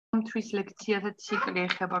თვის ლექციათა ციკლი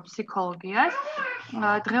ეხება ფსიქოლოგიას.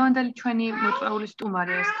 დღევანდელი ჩვენი მოწვეული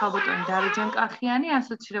სტუმარი არის ქალბატონი დარეჯან კახიანი,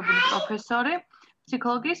 ასოცირებული პროფესორი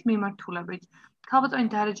ფსიქოლოგიის მიმართულებით.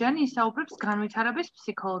 ქალბატონი დარეჯანი ისაუბრებს განვითარების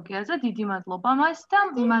ფსიქოლოგიაზე. დიდი მადლობა მას და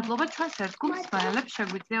მადლობა ჩვენს ერთგულს მსმენელებს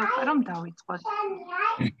შეგვიძლია უკვე რომ დავიწყოთ.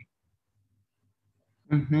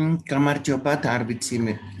 გამარჯობა, არ ვიცი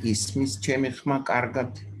მე ისმის ჩემი ხმა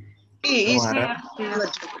კარგად.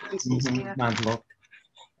 მადლობა.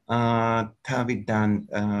 თავიდან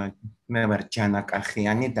მე ვარ ჯანა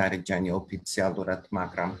კახიანი, დარეჯანი ოფიციალურად,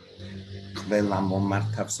 მაგრამ ყველა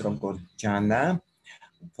მომართავს როგორც ჯანა.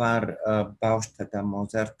 ვარ ბავშვთა და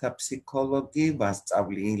მოზარდთა ფსიქოლოგი,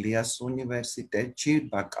 ვასწავლი ილიას უნივერსიტეტში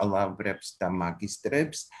ბაკალავრებს და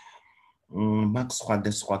მაგისტრებს. მაქვს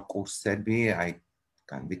სხვადასხვა კურსები, აი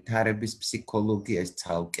განვითარების ფსიქოლოგია, ეს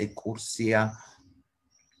ცალკე კურსია,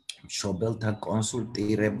 მშობელთა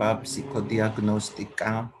კონსულტირება,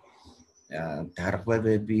 ფსიქოდიაგნოსტიკა,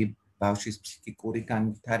 დარღვევები, ბავშვის ფსიქიკური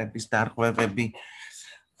განვითარების დარღვევები.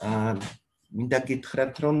 მინდა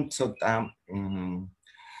გითხრათ, რომ ცოტა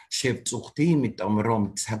შევწუხდი, იმიტომ რომ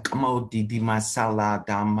საკმაოდ დიდი მასალაა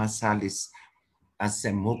და ამ მასალის ასე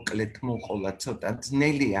მოკლედ მოყოლა ცოტა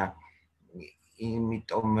ძნელია,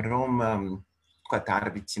 იმიტომ რომ თქვათ არ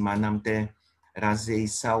ვიცი მანამდე რაზე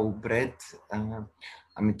ისაუბრეთ,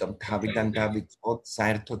 ამიტომ თავიდან დავიწყოთ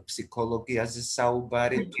საერთოდ ფსიქოლოგიაზე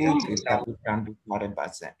საუბარი თუ პირდაპირ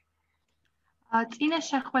განვითარებაზე. წინა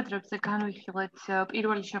შეხვედრებზე განვიხილეთ,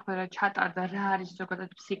 პირველი შეხვედრა ჩატარდა რა არის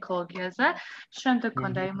ზოგადად ფსიქოლოგიაზე, შემდეგ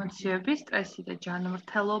ჰქონდა ემოციები, სტრესი და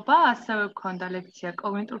ჯანმრთელობა, ასევე ჰქონდა ლექცია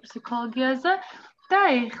კოგნიტურ ფსიქოლოგიაზე და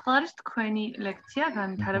ეხლა არის თქვენი ლექცია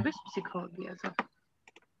განვითარების ფსიქოლოგიაზე.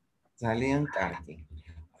 ძალიან კარგი.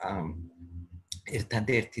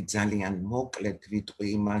 ერთადერთი ძალიან მოკლედ ვიტყვი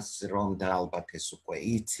იმას, რომ და ალბათ ეს უკვე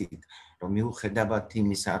იცით, რომ მიუხედავად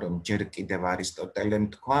იმისა, რომ ჯერ კიდევ არისტოტელემ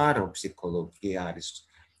თქვა, რომ ფსიქოლოგია არის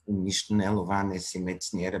უმნიშვნელოვანესი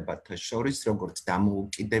მეცნიერებათა შორის, როგორც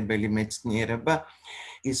დამოუკიდებელი მეცნიერება,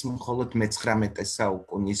 ის მხოლოდ მე-19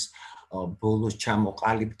 საუკუნის ბოლოს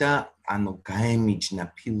ჩამოყალიბდა, ანუ გაემიჯნა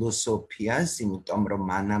ფილოსოფიას, იმიტომ რომ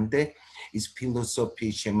მანამდე ის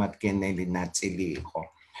ფილოსოფიის შემადგენელი ნაწილი იყო.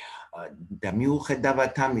 და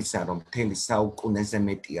მიუხედავად ამისა, რომ მთელი საუკუნეზე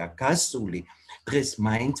მეტია გასული, დღეს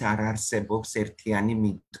მაინც არ არსებობს ერთიანი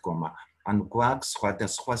მიდგომა. ანუ გვაქვს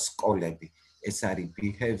სხვადასხვა სკოლები. ეს არის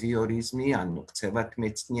ბიჰევიორიზმი, ანუ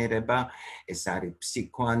ქცევათმეცნიერება, ეს არის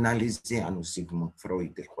ფსიქოანალიზი, ანუ ზიგმუნდ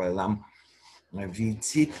ფროიდი ყველამ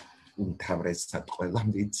ვიცით, უმთავრესად ყველამ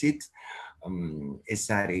ვიცით. ეს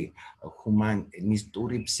არის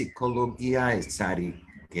ჰუმანისტური ფსიქოლოგია, ეს არის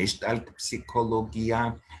გეშტალტ ფსიქოლოგია,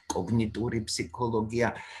 კოგნიტური ფსიქოლოგია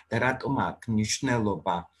და რატომ აქვს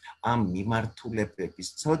მნიშვნელობა ამ მიმართულებების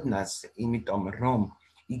ცოდნას, იმიტომ რომ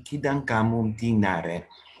იქიდან გამომდინარე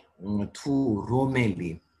თუ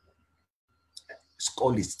რომელი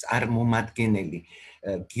სკოლის წარმომადგენელი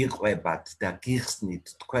გიყვებათ და გიხსნით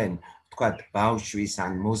თქვენ თქვათ ბავშვის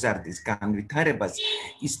ან მოზარდის განვითარებას,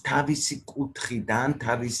 ის თავისი კუთხიდან,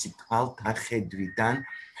 თავისი თვალთახედვიდან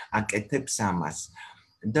აკეთებს ამას.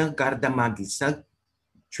 და გარდა მაგისა,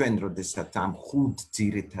 ჩვენ როდესაც ამ ხუთ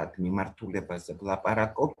ძირითად მიმართულებაზე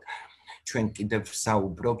ვლაპარაკობთ, ჩვენ კიდევ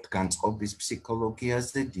საუბრობთ განწყობის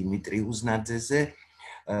ფსიქოლოგიაზე, დიმიტრი უზნაძეზე,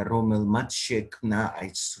 რომელმაც შექმნა აი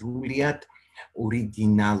სრულიად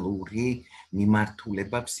ორიგინალური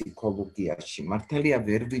მიმართულება ფსიქოლოგიაში. მართალია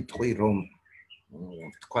ვერ ვიტყვი, რომ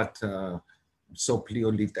თქვათ მსოფლიო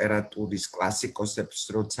ლიტერატურის კლასიკოსებს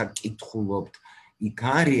როცა კითხულობთ, იქ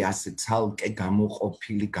არის ასე ცალკე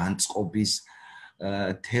გამოყოფილი განწყობის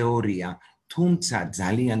თეორია, თუმცა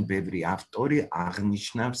ძალიან ბევრი ავტორი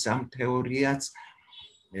აღნიშნავს ამ თეორიას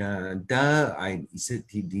და აი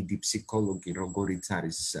ისეთი დიდი ფსიქოლოგი, როგორიც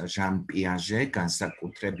არის ჟან პიაჟე,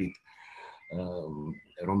 განსაკუთრებით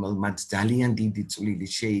რომელმაც ძალიან დიდი წვლილი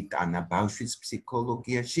შეიტანა ბავშვის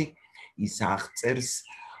ფსიქოლოგიაში, ის აღწერს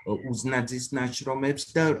უზნაძის ნაშრომებს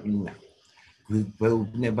და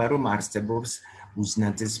გვეუბნება, რომ არსებობს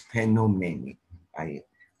უზნაძის ფენომენი, აი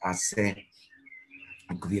ასე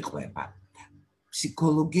გვიყვება.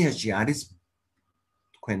 ფსიქოლოგიაში არის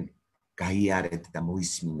თქვენ გაიარეთ და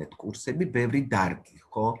მოისმინეთ კურსები, ბევრი დარგი,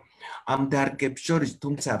 ხო? ამ დარგებს შორის,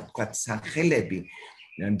 თუმცა ვთქვათ, სახელები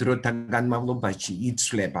დროთა განმავლობაში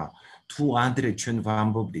იცვლება. თუ ადრე ჩვენ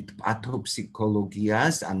ვამბობდით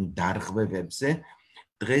პათოფსიქოლოგიას, ანუ დარღვევებზე,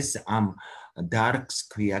 დღეს ამ დარგს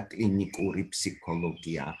ქვია კლინიკური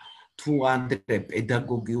ფსიქოლოგია. თუ ადრე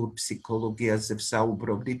პედაგოგიურ ფსიქოლოგიაზე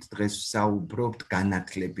ვსაუბრობდით, დღეს ვსაუბრობთ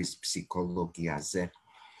განათლების ფსიქოლოგიაზე.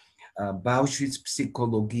 ბავშვის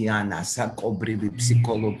ფსიქოლოგია, ასაკობრივი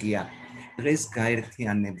ფსიქოლოგია დღეს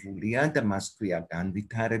გაერთიანებულია და მას ქვია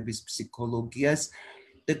განვითარების ფსიქოლოგიას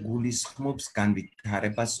და გულისხმობს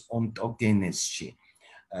განვითარებას ონტოგენეზში.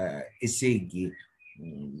 ესე იგი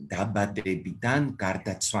დაბადებიდან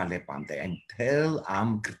გარდაცვალებამდე მთელ ამ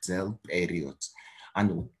გრძელ პერიოდს.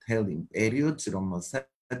 ანუ მთელ იმ პერიოდს,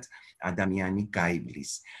 რომელსაც ადამიანი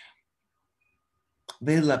გაივლის.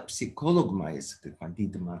 ყველა ფსიქოლოგმა, ესე ვთქვა,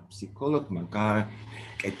 დიდმა ფსიქოლოგმა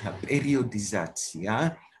გააკეთა პერიოდიზაცია,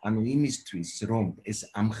 ანუ იმისთვის, რომ ეს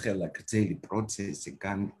ამხელა გრძელი პროცესი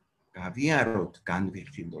გავიაროთ,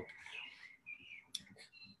 განვიხილოთ.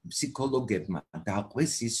 ფსიქოლოგებმა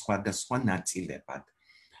დაყვეს ის სხვადასხვა ნაწილებად.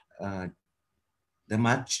 და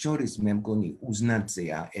მათ შორის მე მგონი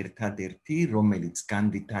უზნაძეა ერთადერთი, რომელიც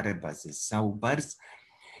განვითარებაზე საუბარს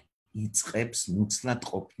იწყებს მუცლად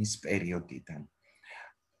ყოფნის პერიოდიდან.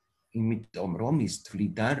 იმიტომ რომ ის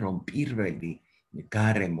თვლიდა, რომ პირველი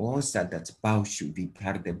გარემო, სადაც ბავშვი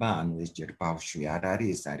ვითარდება, ანუ ეს ჯერ ბავშვი არ არის,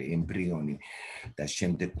 ეს არის ემბრიონი და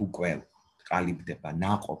შემდეგ უკვე ყალიბდება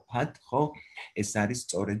ნაყოფად, ხო? ეს არის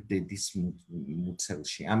სწორედ დედის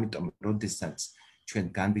მუცელში. ამიტომ, როდესაც ჩვენ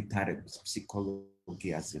განვითარების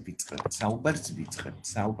ფსიქოლოგიაზე ვიწყებთ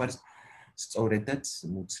საუბარს, სწორედაც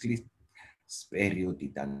მუცლის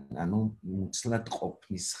პერიოდიდან, ანუ მუცლად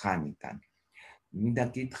ყოფნის ხანიდან. მინდა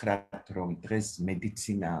გითხრათ, რომ დღეს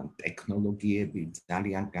მედიცინა, ტექნოლოგიები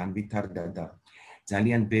ძალიან განვითარდა და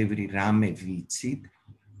ძალიან ბევრი რამე ვიცით.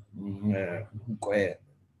 უკვე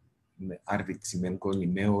არ ვიცი, მე მგონი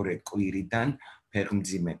მეორე კვირიდან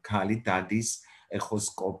ფეხმძიმე ქალი დადის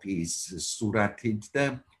ეხოსკოპიის სურათით და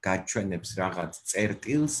გაჩვენებს რაღაც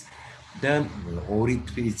წერტილს და 2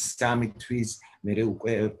 თვის, 3 თვის მერე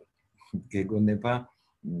უკვე გეგონება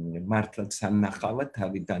მართლაც სანახავად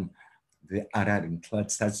თავიდან არ არის მთლად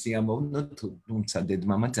სასიამოვნო, თუმცა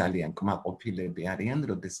დედმამა ძალიან კმაყოფილები არიან,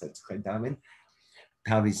 როდესაც ხედავენ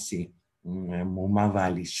თავისი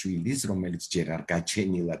მომავალი შვილის, რომელიც ჯერ არ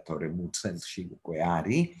გაჩენილა, თორემ მუცელში უკვე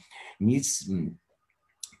არის, მის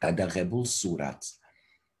გადაღებულ სურათს.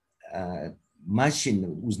 მაშინ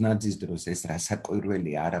უზნაძის დროს ეს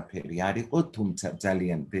რასაკვირველი არაფერი არ იყო, თუმცა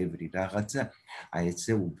ძალიან ბევრი რაღაცა აი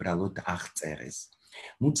ესე უბრალოდ აღწერეს.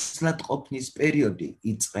 მუცლად ყოფნის პერიოდი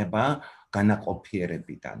იწყება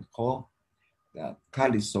განაყოფიერებიდან, ხო?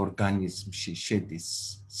 ქალის ორგანიზმში შედის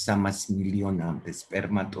 300 მილიონამდე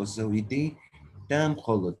სპერმატოზოიდი და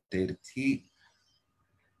მხოლოდ ერთი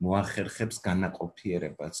მოახერხებს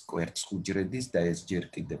განაყოფიერებას კვერცხუჯრედის და ეს ჯერ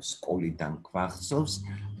კიდევ სკოლიდან გვახსოვს,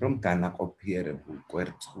 რომ განაყოფიერებულ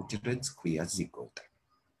კვერცხუჯრედს ქვია ზიგოტა.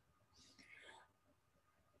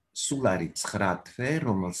 სულ არის 9 თვე,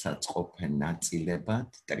 რომელსაც ყოფენ ნაწილებად,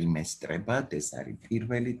 ტრიმესტრებად, ეს არის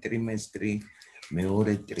პირველი ტრიმესტრი,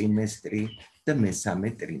 მეორე ტრიმესტრი და მესამე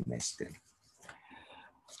ტრიმესტრი.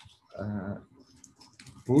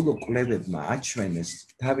 ბოლო კვლევებმა აჩვენეს,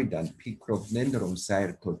 თავიდან ფიქრობდნენ, რომ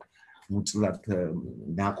საერთოდ მუცლად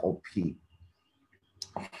ნაყოფი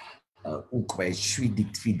უკვე 7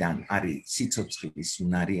 თვიდან არის სიცოცხლის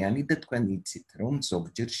უნარიანი და თქვენ იცით, რომ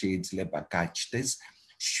ზოგჯერ შეიძლება გაჩნდეს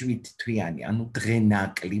 7 თვიანი, ანუ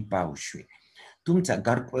დღენაკლი ბავშვი. თუმცა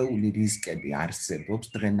გარკვეული რისკები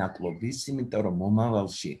არსებობს დღენაკლობის, იმიტომ რომ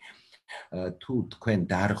მომავალში თუ თქვენ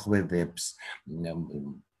დარღვევებს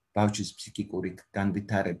ბავშვის ფსიქიკური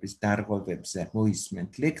განვითარების დარღვევებზე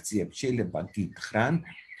მოისმენთ ლექციებს, შეიძლება გითხრან,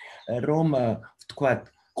 რომ ვთქვათ,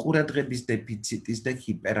 ყურადღების დეფიციტის და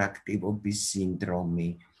ჰიპერაქტივობის სინდრომი,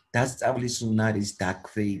 დასწავლის უნარის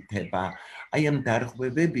დაქვეითება, აი ამ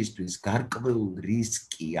დარღვევებისთვის გარკვეულ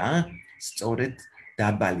რისკია სწორედ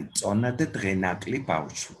დაბალი წონა და დღენაკლი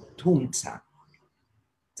ბავშვი. თუმცა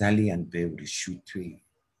ძალიან ბევრი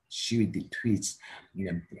 7 თვის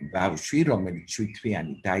ბავშვი, რომელიც 7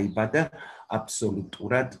 თვიანი დაიბადა,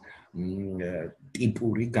 აბსოლუტურად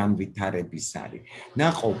ტიპური განვითარების არის.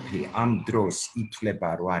 ნაყოფი ამ დროს ითვლება,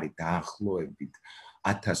 რომ არის დაახლოებით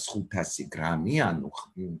 1500 გრამი, ანუ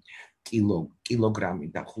კილოგრამი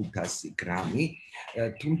და 500 გრამი,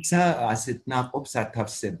 თუმცა ასეთ ნაყოფს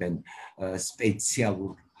ათავსებენ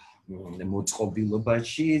სპეციალურ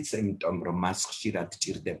მოწყობილობაში, იმიტომ რომ მას ხშირად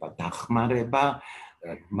ჭირდება დახმარება,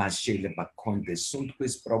 მას შეიძლება ჰქონდეს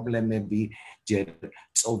სუნთქვის პრობლემები, ჯერ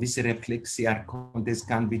წოვის რეფლექსი არ ჰქონდეს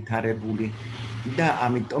განვითარებული და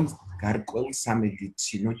ამიტომ გარკვეულ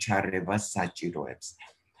სამედიცინო ჩარევას საჭიროებს.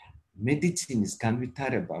 მედიცინის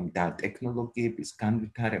განვითარებამ და ტექნოლოგიების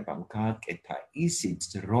განვითარებამ გააკეთა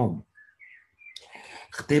ისიც, რომ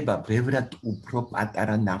ხდება ბევრად უფრო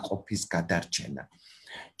პატარა ნაყოფის გადარჩენა.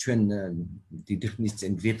 ჩვენ დიდი ხნის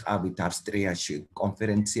წინ ვიყავით ავსტრიაში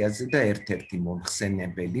კონფერენციაზე და ერთ-ერთი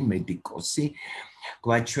მომხსენებელი მედიკოსი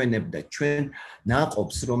გვაჩვენებდა ჩვენ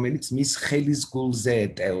ნაყოფს, რომელიც მის ხელის გულზე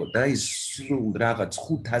ეტეოდა, ის სულ რაღაც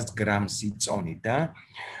 500 გრამს იწონიდა,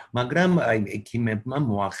 მაგრამ აი ექიმებმა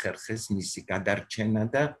მოახერხეს მისი გადარჩენა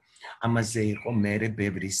და ამაზე იყო მერე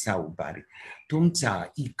ბევრი საუბარი.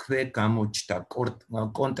 თუმცა იქვე გამოჩნდა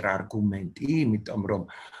კონტრარგუმენტი, იმიტომ რომ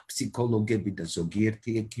ფსიქოლოგები და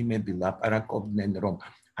ზოგიერთი ექიმები ლაპარაკობდნენ, რომ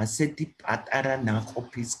ასეთი პატარა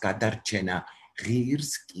ნაყოფის გადარჩენა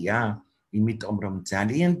ღირს კია, იმიტომ რომ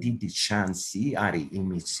ძალიან დიდი შანსი არის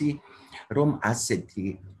იმისი, რომ ასეთი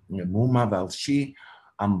მომავალში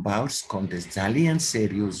ამ ბავშვს კონდეს ძალიან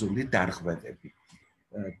სერიოზული დარღვევები.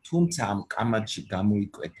 თუმცა ამ კამათში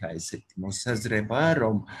გამოიკვეთა ესეთი მოსაზრება,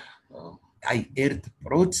 რომ აი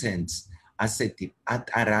 1%-ს ასეთი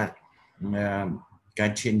პატარა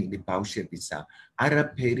გაჩენილი ბავშვებისა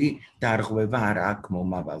არაფერი დარღვევა არ აქვს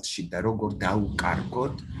მომავალში და როგორ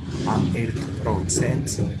დაუკარგოთ ამ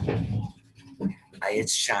 1%-ს აი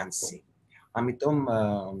ეს შანსი. ამიტომ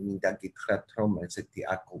მინდა გითხრათ, რომ ესეთი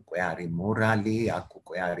აქ უკვე არის მორალი, აქ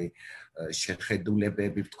უკვე არის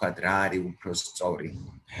შეხედულებები, ვთქვათ, რა არის უფრო სწორი.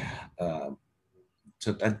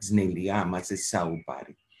 ცოტა ძნელია ამაზე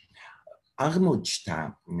საუბარი. აღმოჩნდა,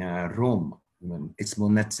 რომ ეს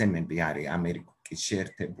მონაცემები არის ამერიკის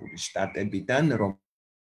შეერთებული შტატებიდან, რომ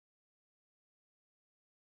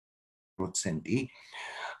პროცენტი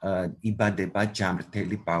იბადება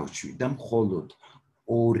ჯამრთელი ბავშვი და მხოლოდ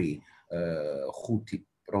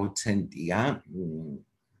 2-5%-ია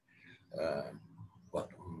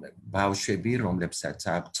ბავშვები, რომლებსაც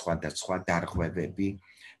აქვს სხვადასხვა დარღვევები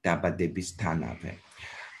დაბადებისთანავე.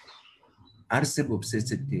 არსებობს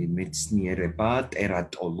ესეთი მეცნიერება,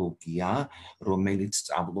 ტერატოლოგია, რომელიც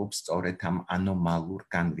სწავლობს სწორედ ამ ანომალურ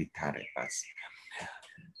განვითარებას.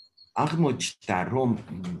 აღმოჩნდა, რომ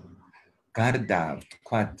გარდა,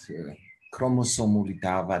 ვთქვათ, ქრომოსომული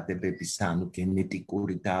დაავადებებისა, ანუ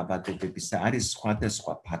გენეტიკური დაავადებებისა, არის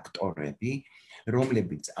სხვადასხვა ფაქტორები,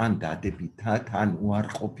 რომლებიც ან დადებითად, ან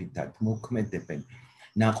უარყოფითად მოქმედებენ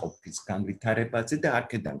ნაყოფის განვითარებაზე და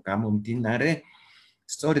აქედან გამომდინარე,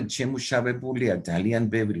 სწორედ შემუშავებულია ძალიან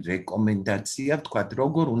ბევრი რეკომენდაცია, ვთქვათ,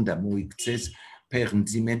 როგორ უნდა მოიქცეს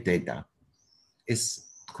ფეხმძიმე დედა. ეს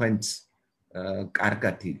თქვენც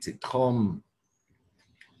კარგად იცით, ხომ?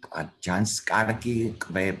 ჯანს კარგი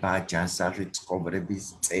ყვება, ჯანსაღი ცხოვრების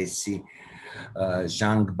წესი,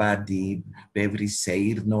 ჟანგბადი, ბევრი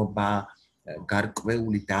სეირნობა,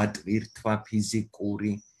 გარკვეული დატვირთვა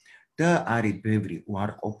ფიზიკური და არის ბევრი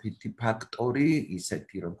უარყოფითი ფაქტორი,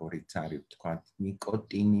 ისეთი როგორიც არის, ვთქვათ,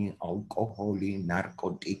 ნიკოტინი, ალკოჰოლი,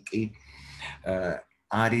 ნარკოტიკი,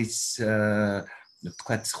 არის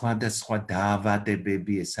ვთქვათ, სხვადასხვა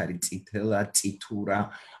დაავადებები, ეს არის წითელა, წითურა,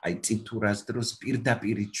 აი წითურას დროს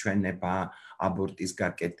პირდაპირ ჩვენება აბორტის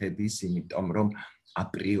გაკეთების, იმიტომ რომ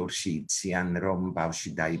აპრიორში იციან, რომ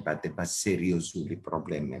ბავშვი დაიბადება სერიოზული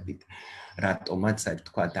პრობლემებით. რატომაც აი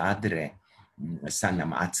ვთქვათ, ადრე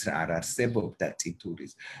სანამ აცრა არ არსებობდა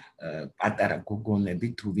წითურის, პატარა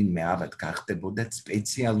გოგონები თუ ვინმე ავად გახდებოდა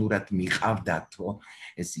სპეციალურად მიყავდათო,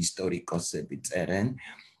 ეს ისტორიკოსები წერენ,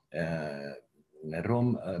 რომ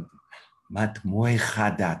მათ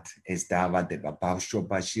მოეხადათ ეს დაავადება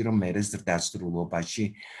ბავშვობაში, რომ მერე ზრდასრულობაში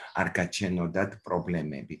არ გაჩენოდათ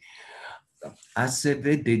პრობლემები.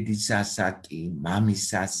 ასევე დედის ასაკი, მამის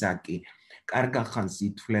ასაკი, კარგახანს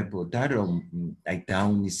ითვლებოდა, რომ აი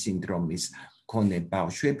დაუნის სინდრომის მქონე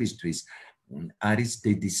ბავშვებისთვის არის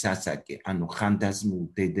დედის ასაკი, ანუ ხანდაზმულ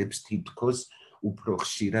დედებს თითქოს უფრო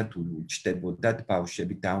ხშირად უჩნდებოდათ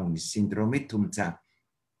ბავშვები დაუნის სინდრომით, თუმცა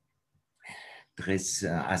დღეს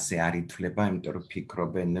ასე არ ითვლება, იმიტომ რომ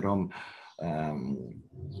ფიქრობენ, რომ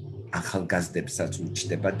ახალგაზრდებსაც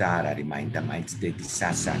უჩნდება და არ არის მაინდა-მაინც დედის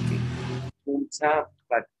ასაკი. თუმცა,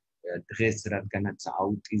 ვთქვათ, დღეს რადგანაც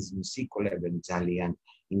აუტიზმს იკვლევენ ძალიან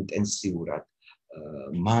ინტენსიურად,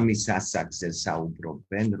 მამის ასაკზე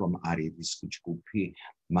საუბრობენ, რომ არის რისკი ჯგუფი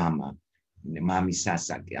მამა. მამის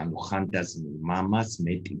ასაკი, ანუ ხანდაზმულ მამას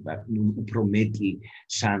უფრო მეტი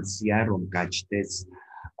შანსია, რომ გაჩნდეს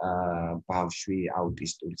ბავშვი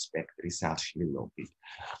აუტისტური სპექტრის აღშლილობით.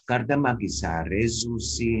 გარდა მაგისა,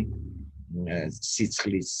 რეზუსი,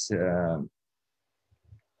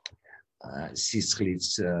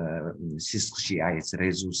 სისხლში ეს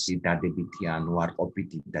რეზუსი დადებითი ან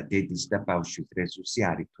უარყოფითი და დედის და ბავშვის რეზუსი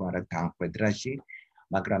არის თუ არა თანხვედრაში,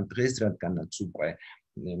 მაგრამ დღეს რადგანაც უკვე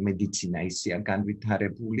მედიცინა ისეა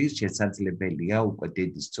განვითარებული, შესაძლებელია უკვე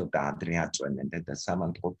დედის ცოტა ადრე აწვენენ დედა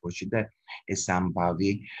სამანტყოფოში და ეს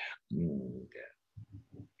ამბავი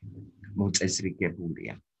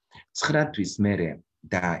მოწესრიგებულია. 9 თვის მერე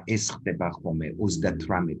და ეს ხდება ხოლმე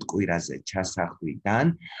 38 კვირაზე ჩასახვიდან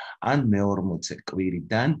ან მე-40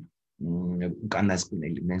 კვირიდან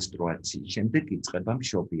უკანასკნელი menstruაციის შემდეგ იწყება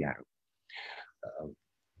მშობიარობა.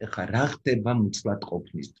 ეხლა რა ხდება მუცლად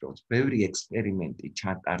ყოფნის დროს? ბევრი ექსპერიმენტი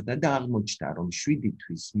ჩატარდა და აღმოჩნდა, რომ 7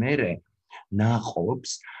 თვის მერე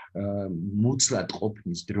ნაყოფს მუცლად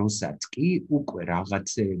ყოფნის დროსაც კი უკვე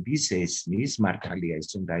რაღაცეების ესმის, მართალია ეს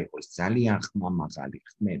უნდა იყოს ძალიან ხმამაღალი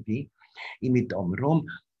ხმები, იმიტომ რომ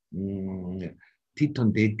თვითონ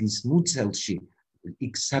დედის მუცელში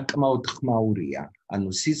იქ საკმაოდ ხმაურია, ანუ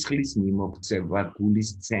სისხლის მიმოქცევა, გულის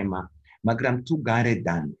ცემა, მაგრამ თუ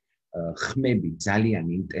გარედან ხმები ძალიან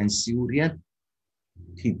ინტენსიურია,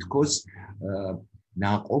 თითქოს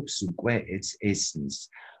ნაყოფს უკვე ესმის.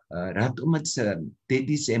 რატომაც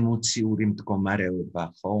დედის ემოციური მდგომარეობა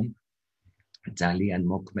ხო ძალიან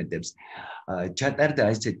მოქმედებს. ჩატარდა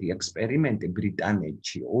ესეთი ექსპერიმენტი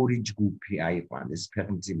ბრიტანეთში, 2 ჯგუფი აიყვანეს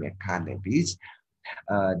ფეხმძიმე ქალების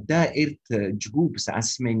და ერთ ჯგუფს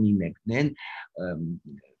ასმენინებდნენ,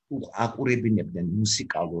 აყურებინებდნენ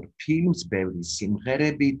მუსიკალურ ფილმს, ბევრი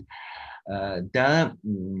სიმღერებით და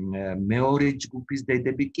მეორე ჯგუფის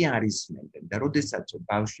დედები კი არ ისმენდნენ და როდესაც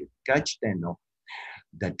ბავშვები გაჩნდნენო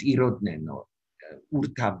და ტიროდნენ,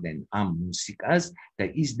 ურთავდნენ ამ მუსიკას და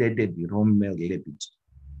ის დედები, რომელებიც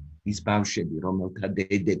ის ბავშვები, რომელთა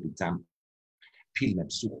დედებიც ამ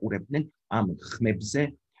ფილმებს უყურებდნენ, ამ ხმებზე,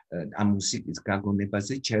 ამ მუსიკის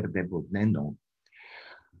გაგონებაზე ჩერდებოდნენო.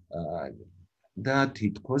 და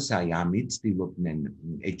თითქოს აი ამით ცდილობდნენ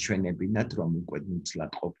ეჩვენებინათ, რომ უკვე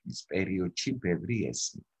მუცლად ყოფნის პერიოდში ბევრი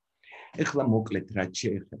ესმის. ეხლა მოკლედ რაც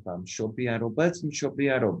შეეხება მშობიარობას,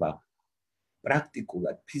 მშობიარობა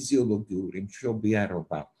პრაქტიკულად ფიზიოლოგიური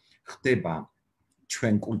მშობიარობა ხდება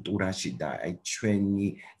ჩვენ კულტურაში და აი ჩვენი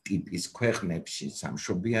ტიპის ქვეყნებში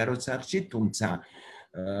სამშობიარო სახლში, თუმცა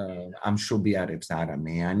ამ მშობიარებს არა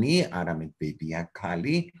მეანი, არამედ ბებია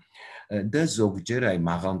ქალი და ზოგჯერ აი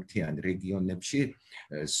მაღალმთიან რეგიონებში,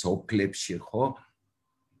 სოფლებში ხო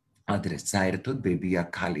ადრე საერთოდ ბებია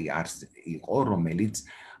ქალი იყო, რომელიც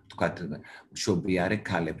თქვათ მშობიარე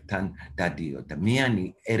ქალებთან დადიოდა. მეანი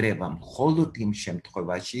ერევა მხოლოდ იმ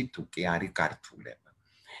შემთხვევაში, თუ კი არის გართულება.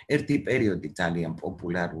 ერთი პერიოდი ძალიან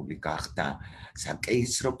პოპულარული გახდა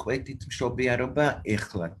საკეისრო კვეთით მშობიარობა,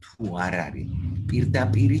 ეხლა თუ არ არის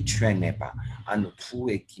პირდაპირი ჩვენება, ანუ თუ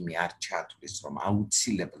ექიმი არ ჩათვლის, რომ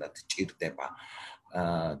აუცილებლად ჭირდება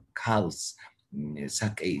ქალს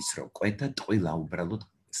საკეისრო კვეთა, ტყუილა უბრალოდ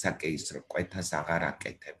საკეისრო კვეთას აღარ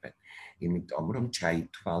აკეთებენ. იმიტომ რომ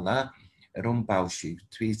ჩაითვალა, რომ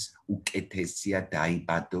ბავშვისთვის უკეთესია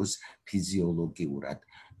დაიბადოს ფიზიოლოგიურად.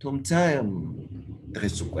 თუმცა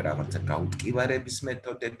დღეს უკვე რაღაცა გაუტკივარების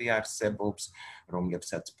მეთოდები არსებობს,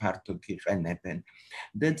 რომლებსაც ფართოდ იყენებენ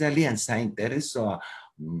და ძალიან საინტერესოა,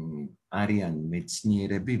 არიან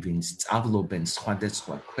მეცნიერები, ვინც სწავლობენ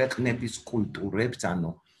სხვადასხვა ქვეყნების კულტურებს, ანუ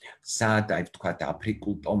სად აი ვთქვათ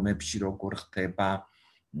აფრიკულ ტომებში როგორ ხდება,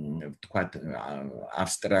 ვთქვათ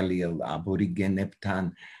ავსტრალიელ აბორიგენებთან,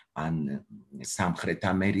 ან სამხრეთ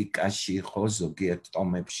ამერიკაში ხო ზოგიერთ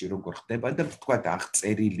ტომებში როგორ ხდება და ვთქვათ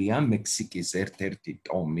აღწერილია მექსიკის ერთ-ერთი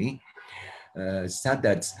ტომი,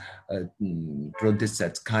 სადაც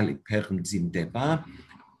როდესაც ქალი ფეხმძიმდება,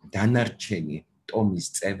 დანარჩენი ტომის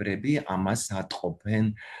წევრები ამას ატყობენ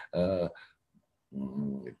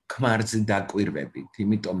ქმარზე დაკვირვებით,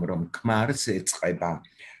 იმიტომ რომ ქმარს ეწყება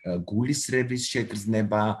გულისრევის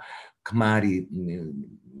შეგრძნება, ქმარი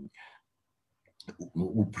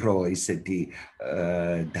უფრო ისეთი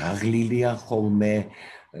დაღლილია ხოლმე,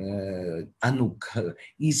 ანუ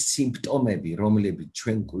ის სიმპტომები, რომლებიც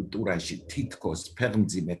ჩვენ კულტურაში თითქოს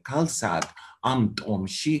ფეხმძიმე ქალს აქვს, ამ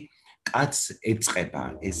ტომში კაცს ეწყება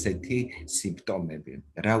ესეთი სიმპტომები,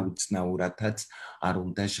 რა უცნაურადაც არ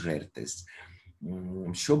უნდა ჟღერდეს.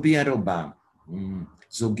 მშობიარობა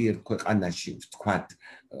ზოგიერთ ქვეყანაში, ვთქვათ,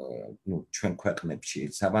 ჩვენ ქვეყნებში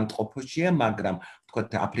სავანტყოფოშია, მაგრამ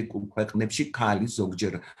ვთქვათ აფრიკულ ქვეყნებში ქალი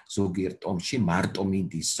ზოგიერთ ტომში მარტო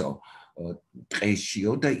მიდისო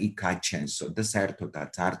ტყეშიო და იქ აჩენსო და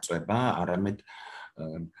საერთოდაც არ წვება, არამედ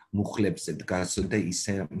მუხლებზე დგასო და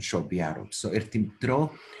ისე მშობიარობსო. ერთი დრო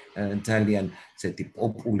ძალიან ესეთი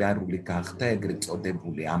პოპულარული გახდა ეგრეთ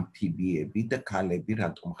წოდებული ამფიბიები და ქალები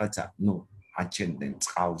რატომღაც აჩენდნენ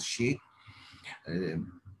წყალში.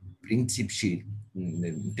 პრინციპში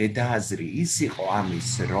დედააზრი ის იყო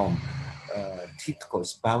ამის, რომ თითქოს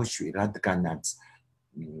ბავშვი, რადგანაც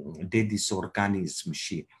დედის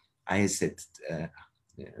ორგანიზმში აი ესეთ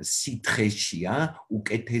სითხეშია,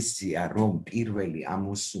 უკეთესია რომ პირველი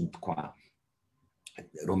ამოსუნთქვა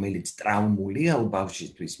რომელიც ტრაუმულია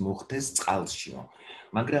ბავშვისთვის მოხდეს წყალშიო.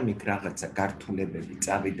 მაგრამ იქ რაღაცა გართულებები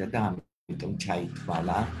წავიდა და ამიტომ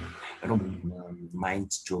ჩაითვალა, რომ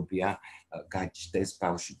მაინც ჯობია გაჩნდეს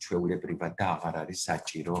ბავშვი ჩვეულებრივად და აღარ არის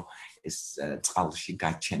საჭირო ეს წყალში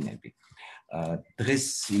გაჩენები. დღეს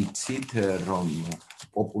იცით, რომ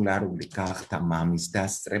პოპულარული გახდა მამის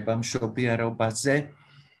დასწრება მშობიარობაზე,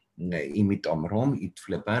 იმიტომ რომ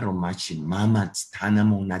ითვლება, რომ მაშინ მამაც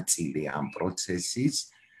თანამონაწილეა ამ პროცესის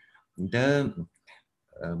და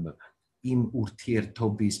იმ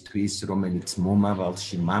ურთიერთობისთვის, რომელიც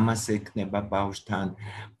მომავალში მამას ექნება ბავშვთან,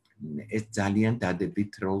 ეს ძალიან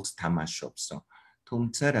დადებით როლს თამაშობსო.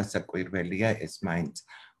 თუმცა რასაკვირველია, ეს მაინც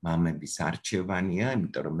მამების არჩევანია,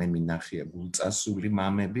 იმიტომ რომ მე მინახია გულწასული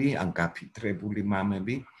მამები, ან გაფიქრებული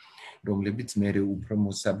მამები, რომლებიც მერე უფრო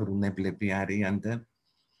მოსაბრუნებლები არიან და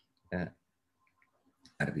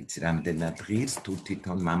არ ვიცი, რამდენად ღირს თუ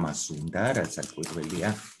თვითონ მამას უნდა, რასაკვირველია,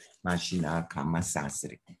 მაშინ აქ ამას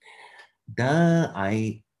აზრი. და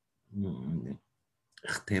აი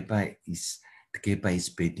დგება ის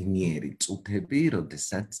ბედნიერი წუთები,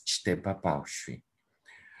 როდესაც ჩდება ბავშვი.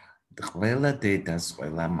 ყველა დედას,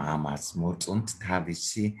 ყველა მამას მოწონთ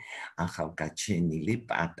თავისი ახალგაჩენილი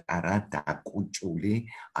პატარა დაკუჭული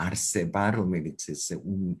არსება, რომელიც ესე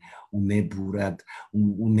უნებურად,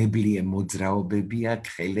 უნებლიე მოძრაობები აქვს,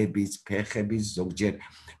 ხელების, ფეხების, ზოგჯერ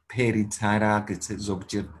ფერიც არ აქვს,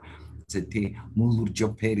 ზოგჯერ ესეთი მულურჯო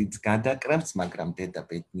ფერიც გადაკრავს, მაგრამ დედა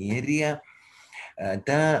ბედნიერია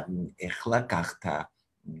და ეხლა გახდა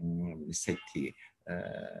ესეთი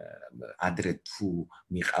ადრე თუ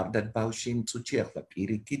მიყავდათ ბავშვი იმ წუთში, ახლა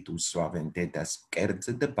პირიქით უსვავენ დედას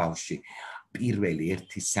მკერდზე და ბავშვი პირველი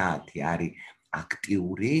 1 საათი არის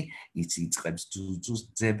აქტიური, ის იწყებს ძუძუს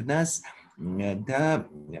ძებნას და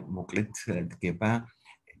მოკლედ დგება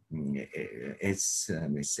ეს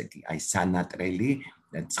აი სანატრელი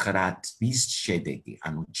 9 თვის შედეგი,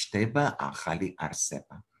 ანუ ჩდება ახალი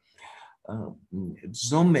არსება.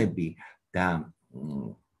 ზომები და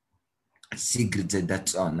სიგრძე და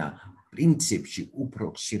წონა პრინციპში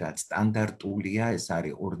უფრო ხშირად სტანდარტულია, ეს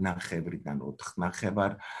არის 2,5-დან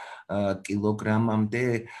 4,5 კილოგრამამდე,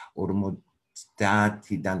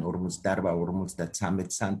 50-დან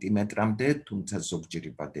 48-53 სანტიმეტრამდე, თუმცა ზოგჯერ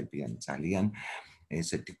იბადებიან ძალიან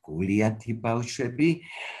ესეთი გოლიათი ბავშვები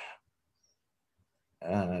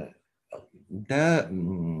და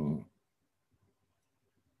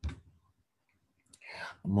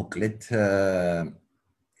მოკლედ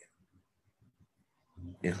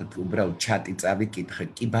ეხლა უბრალოდ ჩატი წავიკითხე,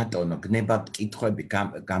 კი ბატონო, გნებავთ კითხვები,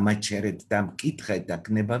 გამაჩერეთ და მკითხეთ და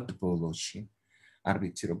გნებავთ ბოლოში. არ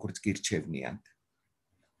ვიცი, როგორც გირჩევნიათ.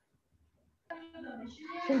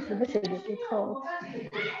 შეიძლება შეგეკითხოთ.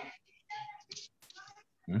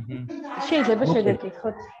 შეიძლება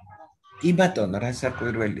შეგეკითხოთ. კი ბატონო, რა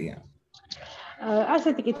საკვირველია?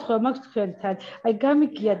 ასეთი კითხვა მაქვს თქვენთან. აი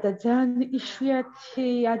გამიგია და ძალიან იშვიათი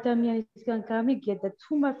ადამიანისგან გამიგია და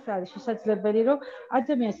თუ მართლა არის შესაძლებელი, რომ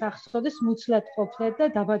ადამიანს ახსოვდეს მუცლად ყოფნა და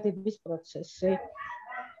დაბადების პროცესი.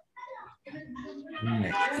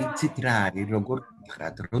 იცით რა არის, როგორ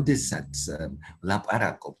გითხრათ, როდესაც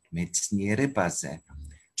ვლაპარაკობთ მეცნიერებაზე,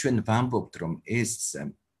 ჩვენ ვამბობთ, რომ ეს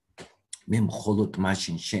მე მხოლოდ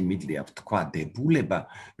მაშინ შემიძლია ვთქვა დებულება,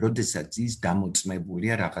 როდესაც ის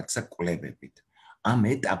დამოწმებულია რაღაცა კვლევებით. ამ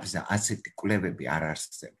ეტაპზე ასეთი კვლევები არ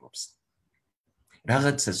არსებობს.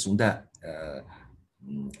 რაღაცას უნდა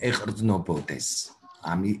ეყრდნობოდეს.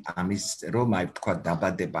 ამის რომ აი ვთქვა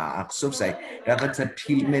დაბადება ახსოვს, აი რაღაცა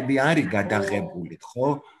ფილმები არის გადაღებული,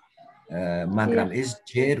 ხო? მაგრამ ეს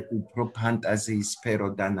ჯერ უფრო ფანტაზიის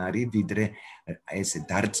სფეროდან არის, ვიდრე ესე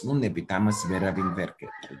დარწმუნებით ამას ვერავინ ვერ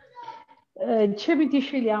გეტყვი. ჩემი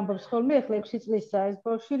დიშვილი ამბობს ხოლმე, ახლა 6 წლისაა ეს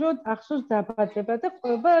ბავშვი, რომ ახსოვს დაბადება და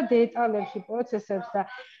ყველა დეტალებში, პროცესებს და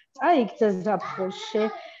წაიქცა ზაფხულში.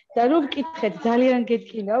 და რომ მკითხეთ, ძალიან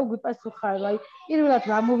გეტკინა, გვიპასუხაო, აი, პირველად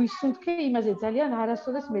რა მოვისუნთქე, იმაზე ძალიან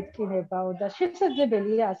არასოდეს მეტკინებაო და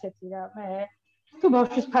შესაძლებელია ასეთი რამე? თუ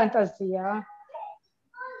ბავშვის ფანტაზია?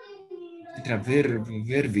 ეთრა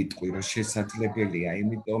ვერ ვიტყვი, რომ შესაძლებელია,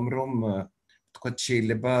 იმიტომ რომ თქვა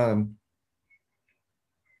შეიძლება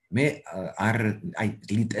მე აი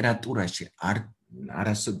ლიტერატურაში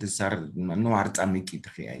არასოდეს არ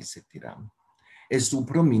წამიკითხია ესეთი რამ. ეს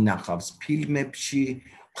უფრო მინახავს ფილმებში,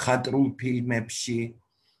 მხატვრულ ფილმებში,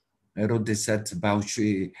 როდესაც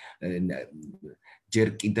ბავშვი ჯერ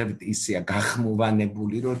კიდევ ისეა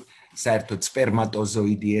გახმოვანებული, რომ საერთოდ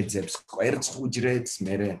სპერმატოზოიდი ეძებს კვერცხუჯრედს,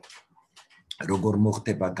 მერე როგორ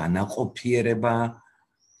მოხდება განაყოფიერება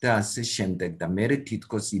და ასე შემდეგ და მერე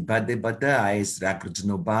თითქოს იბადება და აი ეს რა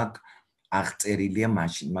გრძნობა აღწერილია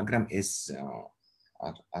მაშინ, მაგრამ ეს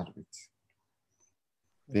არ ვიცი.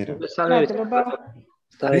 ვერ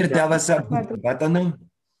დავასაბუთო ბატონო.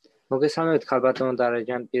 მოგესალმებით ხალ ბატონო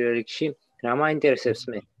დარეჯან პირველ რიგში. რა მაინტერესებს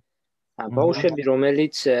მე? ბავშვები,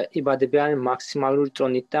 რომელიც იბადებიან მაქსიმალური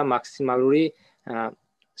წონით და მაქსიმალური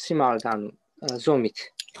სიმაღლით, ანუ ზომით.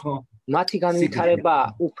 მათი განვითარება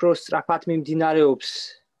უფრო სწრაფად მიმდინარეობს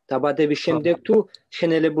დაბადების შემდეგ თუ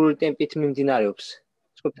შენელებული ტემპით მიმდინარეობს?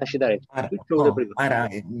 არა,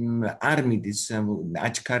 არ მიდის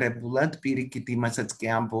აჩქარებულად, პირიქით იმასაც კი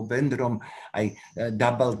ამბობენ, რომ აი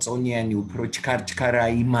დაბალწონიანი უფრო ჩქარ-ჩქარა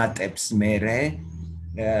იმატებს მერე,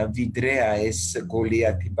 ვიდრე ეს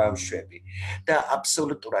გოლიათი ბავშვები. და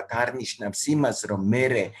აბსოლუტურად არ ნიშნავს იმას, რომ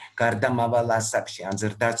მერე გარდამავალ ასაკში ან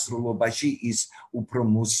ზრდასრულობაში ის უფრო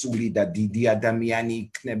მოსული და დიდი ადამიანი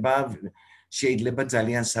იქნება, შეიძლება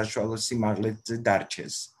ძალიან საშუალო სიმაღლეზე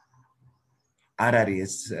დარჩეს. არ არის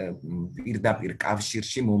ეს პირდაპირ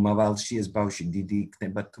კავშირში მომავალში ეს ბავშვი დიდი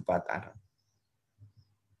იქნება თუ პატარა.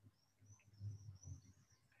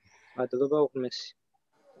 მადლობა უღმესი.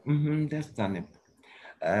 დასწანებ.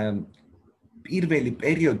 პირველი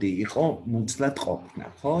პერიოდი იყო მუცლად ყოფნა,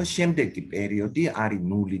 ხო? შემდეგი პერიოდი არის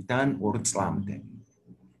 0-დან 2 წლამდე.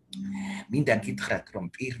 მინდა გითხრათ, რომ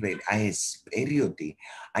პირველი ეს პერიოდი,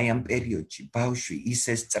 ამ პერიოდში ბავშვი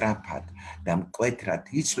ისე სწრაფად და მკვეთრად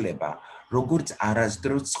იცვლება, როგორც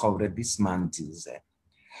არასდროს ცხოვრების მანძილზე.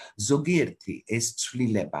 ზოგიერთი ეს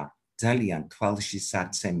ცვლილება ძალიან თვალში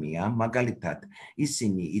საცემია, მაგალითად,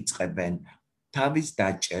 ისინი იწყებენ თავის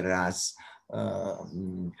დაჭერას,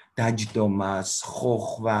 დაჯდომას,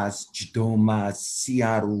 ხოხვას, ჯდომას,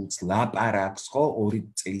 სიარულს, ლაპარაკს, ხო, 2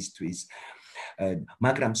 წლისთვის.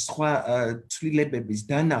 მაგრამ სხვა ცვლილებების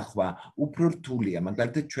დანახვა უფრო რთულია,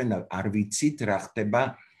 მაგალითად, ჩვენ არ ვიცით რა ხდება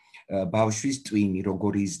ბავშვის ტვინი,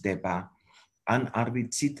 როგორ იზრდება. ან არ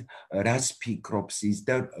ვიცით რას ფიქრობს ის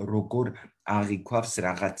და როგორ აღიქვავს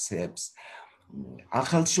რაღაცებს.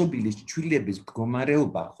 ახალშობილის ჩვილების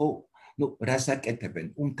მდგომარეობა, ხო, რას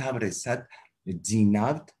აკეთებენ? უმთავრესად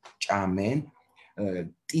ძინავთ, ჭამენ,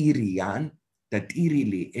 ტირიან და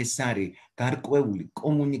ტირილი ეს არის გარკვეული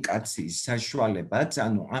კომუნიკაციის საშუალებაც,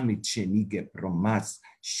 ანუ ამით შენ იგებ, რომ მას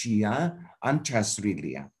შია ან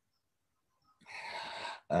ჩასვრილია.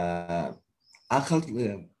 ახალ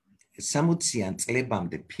 60-იან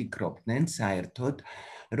წლებამდე ფიქრობდნენ საერთოდ,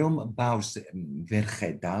 რომ ბავშვს ვერ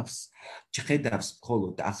ხედავს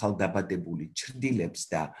მხოლოდ ახალდაბადებული ჩრდილებს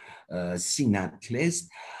და სინათლეს,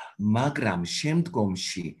 მაგრამ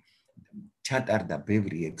შემდგომში ჩატარდა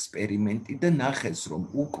ბევრი ექსპერიმენტი და ნახეს, რომ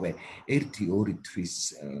უკვე 1-2 თვის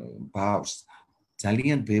ბავშვს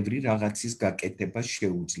ძალიან ბევრი რაღაცის გაკეთება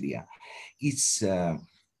შეუძლია. ის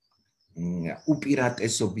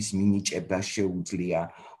უპირატესობის მინიჭება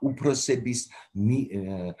შეუძლია, უფროსების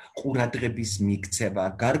ყურადღების მიქცევა,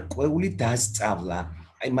 გარკვეული დასწავლა.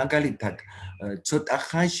 აი მაგალითად, ცოტა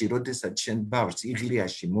ხანში, როდესაც შენ ბავშვს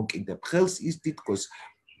იღლიაში მოკიდებ ხელს, ის თითქოს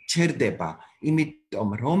ჩერდება, იმიტომ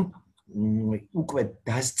რომ უკვე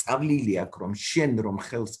დასწავლილი აქვს, რომ შენ რომ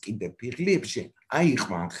ხელს კიდებ იღლიებში,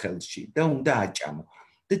 აიყვან ხელში და უნდა აჭამო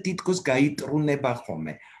და თითქოს გაიტრუნება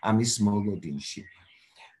ხოლმე ამის მოლოდინში.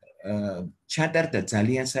 ჩატარდა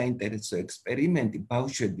ძალიან საინტერესო ექსპერიმენტი,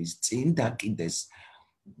 ბავშვების წინ დაკიდეს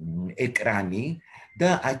ეკრანი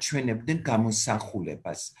და აჩვენებდნენ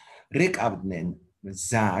გამოსახულებას. რეკავდნენ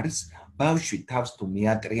ზარს, ბავშვი თავს თუ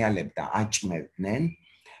მიატრიალებდა, აჭმევდნენ,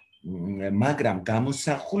 მაგრამ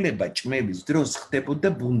გამოსახულება ჭმევის დროს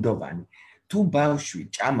ხდებოდა ბუნდოვანი. თუ ბავშვი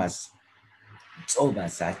ჭამას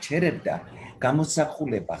წოვას აჩერებდა,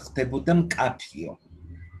 გამოსახულება ხდებოდა მკაფიო.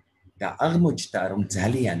 და აღმოჩნდა, რომ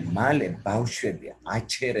ძალიან მალე ბავშვები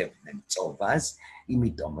აჩერებდნენ წოვას,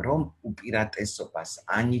 იმიტომ რომ უპირატესობას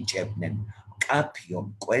ანიჭებდნენ მკაფიო,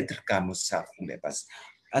 მკვეთრ გამოსახულებას.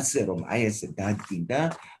 ასე რომ აი ესე დადგინდა,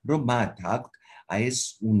 რომ მათ აქვთ აი ეს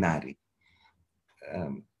უნარი.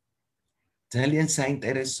 ძალიან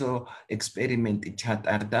საინტერესო ექსპერიმენტი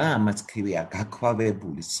ჩატარდა, ამაც ქვია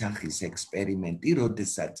გაქვავებული სახის ექსპერიმენტი,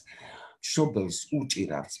 როდესაც მშობელს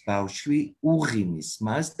უჭირავს ბავშვი, უღიმის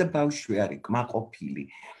მას და ბავშვი არის კმაყოფილი.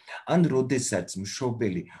 ან როდესაც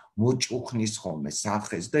მშობელი მოჭუხნის ხოლმე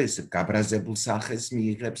სახეს და ესე გაბრაზებულ სახეს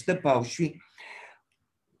მიიღებს და ბავშვი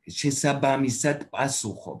შესაბამისად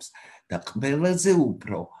პასუხობს და ყველაზე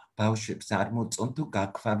უფრო ბავშვებს არ მოწონთ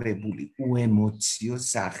გაქვავებული უემოციო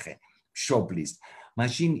სახე მშობლის,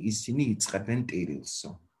 მაშინ ისინი იწყებენ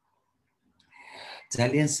ტირილსო.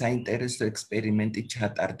 ძალიან საინტერესო ექსპერიმენტი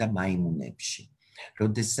ჩატარდა მაიმუნებში.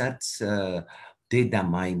 როდესაც დედა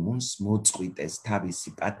მაიმუნს მოწყვიტეს თავისი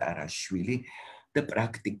პატარა შვილი და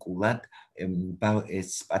პრაქტიკულად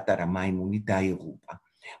ეს პატარა მაიმუნი დაიღუპა.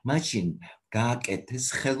 მაშინ გააკეთეს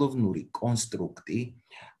ხელოვნური კონსტრუქტი,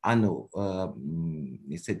 ანუ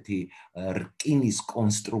ესეთი რკინის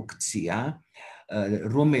კონსტრუქცია,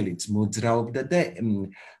 რომელიც მოძრაობდა და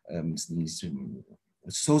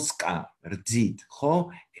სოსკა რძით, ხო,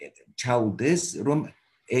 ჩაუდეს, რომ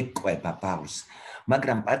ეკყვება ბავშვს.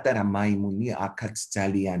 მაგრამ პატარა მაიმუნი აქაც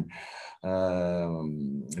ძალიან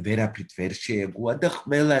ვერაფრით ვერ შეეგუა და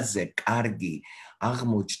ყველაზე კარგი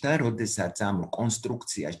აღმოჩნდა, როდესაც ამ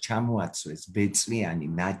კონსტრუქციას ჩამოაცვეს ბეწვიანი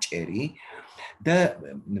ნაჭერი და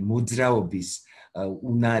მოძრაობის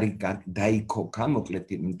უნარი დაიქოქა, მოკლედ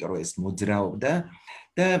იმიტომ რომ ეს მოძრაობდა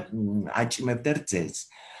და აჭიმებდა რძეს.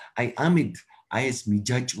 აი ამით ეს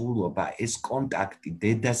მიჯაჭვულობა, ეს კონტაქტი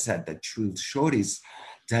დედასა და ჩვილს შორის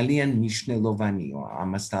ძალიან მნიშვნელოვანია,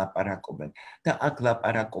 ამას ლაპარაკობენ და აქ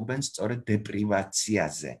ლაპარაკობენ სწორედ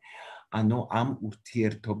დეპრივაციაზე, ანუ ამ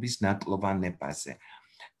ურთიერთობის ნაკლოვანებაზე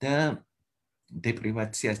და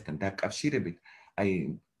დეპრივაციასთან დაკავშირებით, აი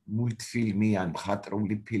მულტფილმი ან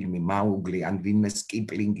მხატვრული ფილმი მაუგლი ან ვინმე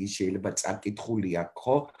კიპლინგი შეიძლება წაკითხული აქვს,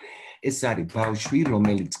 ხო? ეს არის ბავშვი,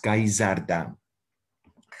 რომელიც გაიზარდა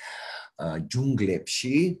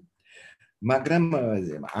ჯუნგლებში, მაგრამ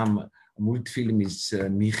ამ მულტფილმის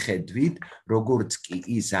მიხედვით, როგორც კი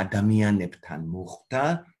ის ადამიანებთან მოხვდა,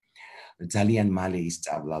 ძალიან მალე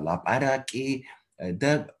ისწავლა ლაპარაკი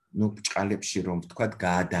და ბჭყალებში რომ ვთქვათ,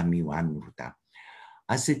 გაადამიანურდა.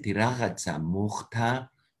 ასეთი რაღაცა მოხდა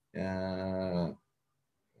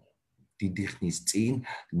დიდი ხნის წინ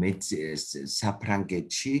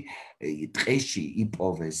საფრანგეთში ტყეში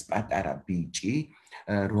იპოვეს პატარა ბიჭი,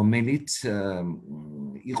 რომელიც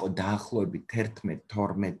იყო დაახლოებით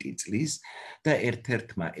 11-12 წლის და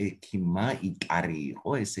ერთ-ერთმა ექიმმა იტარი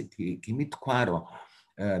იყო, ესეთი ექიმი თქვა, რომ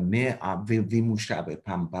მე ვიმუშავებ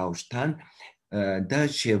ამ ბავშვთან და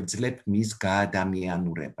შევძლებ მის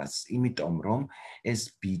გაადამიანურებას, იმიტომ რომ ეს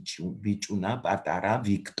ბიჭუნა პატარა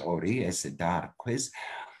ვიქტორი, ესე დაარქვეს,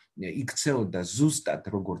 იქცეოდა ზუსტად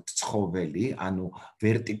როგორც ცხოველი, ანუ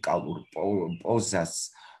ვერტიკალურ პოზას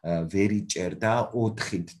ვერ იჭერდა,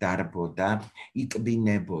 4-ით დარბოდა,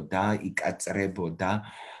 იკბინებოდა, იკაწრებოდა,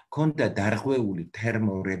 ჰქონდა დარღვეული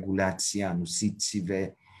თერმორეგულაცია, ანუ სიცივე,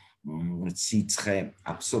 სიცხე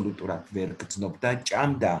აბსოლუტურად ვერ გრძნობდა,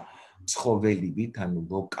 ჭამდა ცხოველივით, ანუ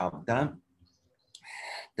ლოკავდა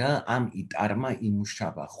და ამ იტარმა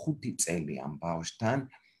იმუშავა 5 წელი ამ ბავშვთან,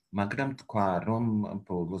 მაგრამ თქვა, რომ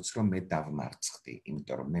ბოლოს რომ მე დავმარცხდი,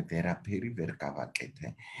 იმიტომ რომ მე ვერაფერი ვერ გავაკეთე,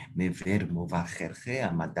 მე ვერ მოვახერხე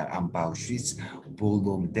ამ ბავშვის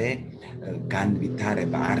ბოლომდე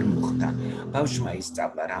განვითარება არ მოხდა. ბავშვმა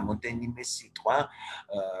ისწავლა რამოდენიმე სიტყვა,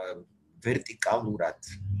 ვერტიკალურად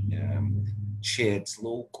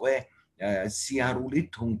შეეძლო უკვე სიარული,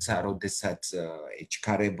 თუმცა როდესაც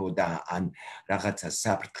ეჩქარებოდა ან რაღაცა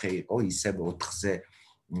საფრთხე იყო, ისევ 4-ზე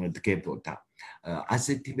დგებოდა.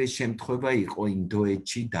 ასეთივე შემთხვევა იყო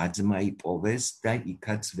ინდოეთში, დაძმა იპოვეს და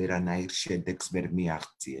იქაც ვერანაირ შედეგს ვერ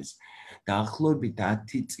მიაღწიეს. დაახლოებით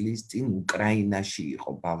 10 წლის წინ უკრაინაში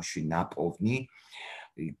იყო ბავშვი ნაპოვნი,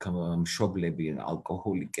 მშობლები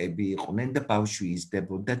ალკოჰოლიკები იყვნენ და ბავშვი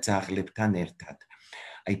იზრდებოდა ძაღლებთან ერთად.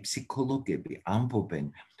 აი ფსიქოლოგები ამბობენ,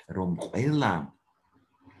 რომ ყველა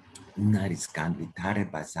უნარის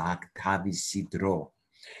განვითარებას აქვს თავისი დრო.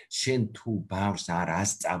 შენ თუ ბავშვს არ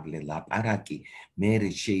ასწავლე ლაპარაკი,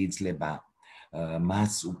 მერე შეიძლება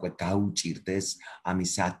მას უკვე დაუჭირდეს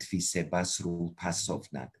ამის ათვისება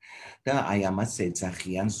სრულფასოვნად და აი ამას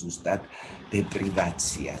ეძახიან ზუსტად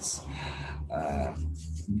დეპრივაციას.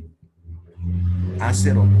 ასე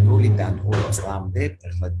რომ 0-დან 2 წლამდე,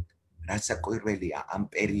 ახლა რასაკვირველია ამ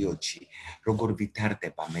პერიოდში, როგორ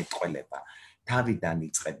ვითარდება მეტყველება, თავიდან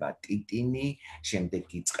იწყება ტიტინი, შემდეგ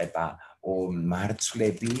იწყება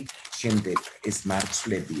მარცვლები, შემდეგ ეს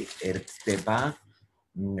მარცვლები ერთდება,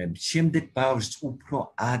 შემდეგ ბავშვს უფრო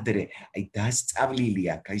ადრე, აი დასწავლილი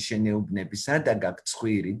აქვს, აი შენეუბნები სადაგ აქვს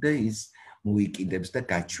ცხვირი და ის მოიკიდებს და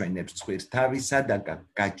გაჩვენებს ცხვირს, თავი სადაგ აქვს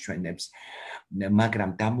გაჩვენებს,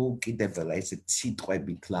 მაგრამ დამოუკიდებელა ესეთ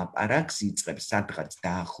სიტყვებით ლაპარაკს იწყებს სადღაც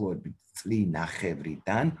დაახლოებით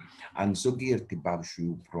წლინახევრიდან, ან ზოგიერთი ბავშვი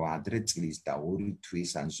უფრო ადრე წლის და 2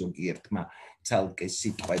 თვის, ან ზოგიერთმა ცალკე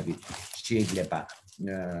სიტყვები შეიძლება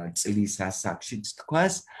წლის ასაკშიც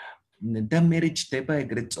თქვას და მერე ჩდება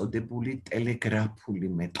ეგრეთ წოდებული ტელეგრაფული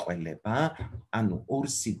მეტყველება, ანუ 2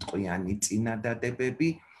 სიტყვიანი წინადადებები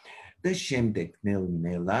და შემდეგ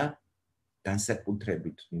ნელ-ნელა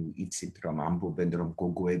განსაკუთრებით იცით რომ ამბობენ რომ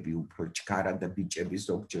გოგოები უფრო ჩქარა და ბიჭები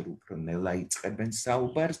ზოგჯერ უფრო ნელა იწყებენ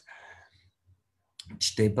საუბარს,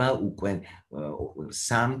 ჩდება უკვე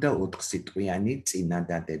 3 და 4 სიტყვიანი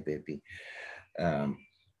წინადადებები.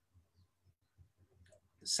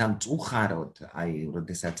 სამწუხაროდ, აი,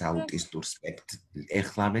 როდესაც აუტისტურ სპექტრ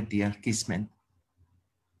ეხლავე დიახ გისმენ.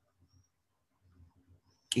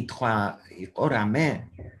 კითხვა იყო რამე?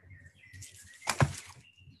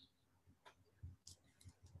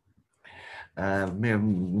 მე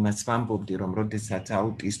მას ვამბობდი, რომ როდესაც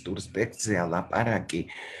აუტისტურ სპექტრზე ლაპარაკი,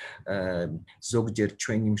 ზოგჯერ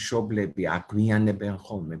ჩვენი მშობლები აგვიანებენ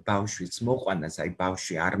ხოლმე ბავშვის მოყვანას, აი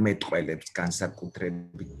ბავშვი არ მეტყველებს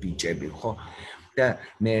განსაკუთრებით ბიჭები, ხო? და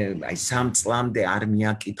მე აი 3 წლამდე არ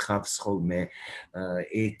მიაკითხავს ხოლმე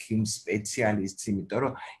ექიმ სპეციალისტს, იმიტომ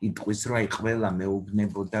რომ იტყვის, რომ აი ყველა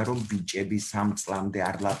მეუბნებოდა, რომ ბიჭები 3 წლამდე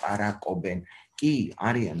არ ლაპარაკობენ. კი,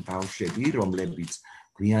 არიან ბავშვები, რომლებიც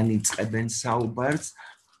გვიან იწყებენ საუბარს,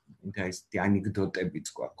 და ეს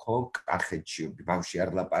ანეკდოტებიც გვაქვს, ხო? კახეთში ბავშვი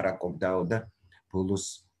არ ლაპარაკობდაო და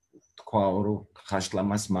ბოლოს თქვაო, რომ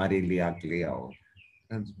ხაშლამას მარილი აკლიაო.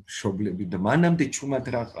 მშობლები და მანამდე ჩუმად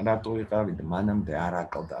რატო იყავი და მანამდე არ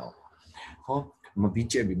აკლდაო. ხო?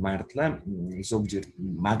 ბიჭები მართლა ზოგჯერ,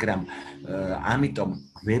 მაგრამ ამიტომ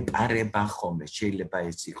გვეპარება ხოლმე, შეიძლება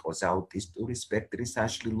ეს იყოს აუტისტური სპექტრის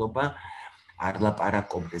აშლილობა, არ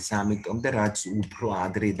ლაპარაკობდეს ამიტომ და რაც უფრო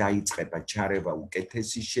ადრე დაიწყება ჩარევა,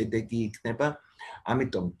 უკეთესი შედეგი იქნება.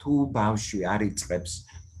 ამიტომ თუ ბავშვი არ იწყებს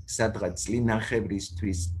სადღაც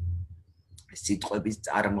წლინახევრისთვის სიტყვების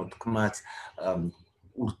წარმოთქმას,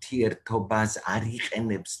 ურთიერთობას, არ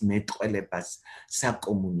იყენებს მეტყველებას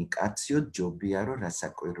საკომუნიკაციოდ, ჯობია რომ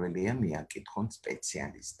რასაკვირველია მიაკითხონ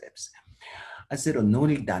სპეციალისტებს. ასე რომ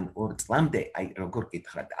 0-დან 2 წლამდე, აი როგორ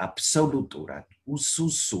გითხრათ, აბსოლუტურად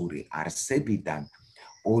უსუსური არსებიდან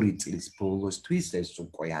 2 წლის ბოლოსთვის ეს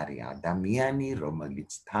უკვე არის ადამიანი,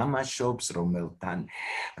 რომელიც თამაშობს,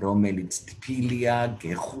 რომელიც თბილია,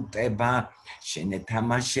 გეხუტება,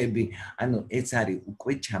 შენეთამაშები, ანუ ეს არის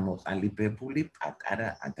უკვე ჩამოყალიბებული პატარა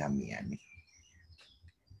ადამიანი.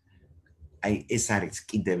 აი ეს არის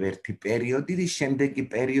კიდევ ერთი პერიოდი, შემდეგი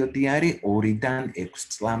პერიოდი არის 2-დან 6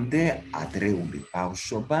 წლამდე ადრეული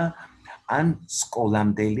ბავშვობა ან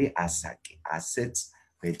სკოლამდელი ასაკი. ასეც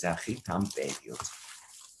ვეძახით ამ პერიოდს.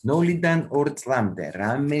 0-დან 2 წლამდე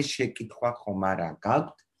რამე შეკითხვა ხომ არა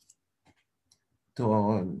გაქვთ?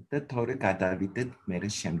 და თორე გადავიდეთ მერე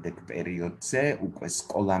შემდეგ პერიოდზე, უკვე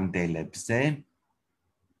სკოლამდელებზე.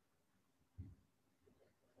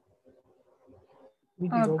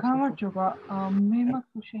 გამარჯობა, მე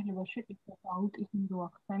მაქვს შეიძლება შეკითხვა აუტიზმი რო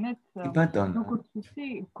ახსენეთ, როგორც ვიცი,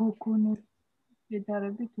 გოგონებს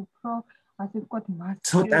შედარებით უფრო, ასე ვთქვათ,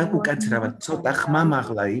 ცოტა უკაცრავად, ცოტა ხმა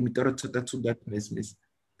მაღლა, იმიტომ რომ ცოტა ცუდად მესმის.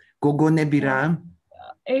 გოგონები რა?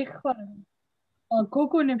 ეხლა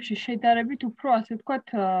გოგონებში შედარებით უფრო, ასე ვთქვათ,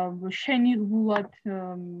 შენიღბულად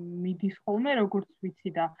მიდის ხოლმე, როგორც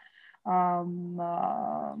ვიცი და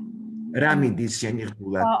რა მიდის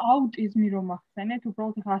შენიღბულად? აუტიზმი რომ ახსენეთ,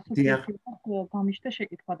 უბრალოდ ასოციაციურად გამიშთა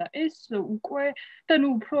შეკითხვა და ეს უკვე და ნუ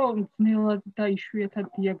უფრო ძნელად და იშვიათად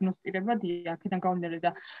დიაგნოსტირებადია აქედან გამომდინარე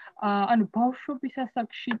და ანუ ბავშვობის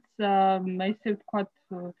ასაკშიც ესე ვთქვათ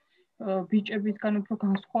ბიჭებისგან უფრო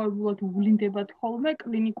განსხვავებულად უვლინდებათ ხოლმე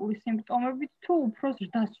კლინიკური სიმპტომებით თუ უფრო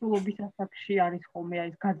ზრდასრულობის ასაკში არის ხოლმე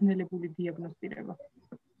ეს გაძნელებული დიაგნოსტირება.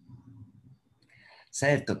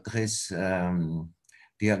 საერთოდ დღეს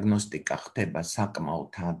დიაგნოსტიკა ხდება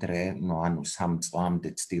საკმაოდ ადრე, ანუ 3 წლამდე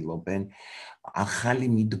ცდილობენ. ახალი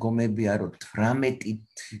მიდგომებია, რომ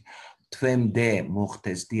 18 თვემდე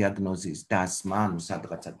მოხდეს დიაგნოზის დასმა, ანუ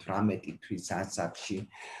სადღაცა 18 თვის ასაკში,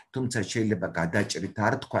 თუმცა შეიძლება გადაჭრით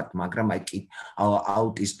არ თქვათ, მაგრამ აი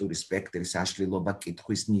აუტისტური სპექტრის აშლილობა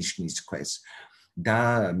კითხვის ნიშნის ქვეს და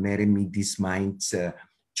მერე მიდის მაინც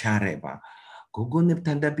ჩარევა.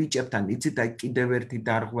 გოგონებთან და ბიჭებთან, იცით, აი კიდევ ერთი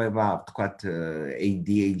დარღვევა, ვთქვათ,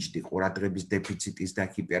 ADHD, ყურადღების დეფიციტის და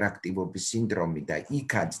ჰიპერაქტივობის სინდრომი და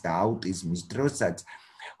იქაც და აუტიზმის დროსაც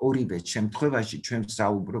ორივე შემთხვევაში ჩვენ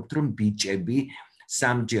ვსაუბრობთ, რომ ბიჭები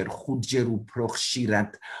 3-ჯერ, 5-ჯერ უფრო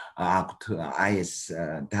ხშირად აქვთ აი ეს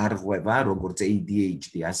დარღვევა, როგორც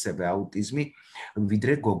ADHD, ასევე აუტიზმი,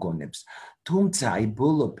 ვიდრე გოგონებს. თუმცა აი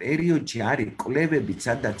ბოლო პერიოდში არის კვლევები,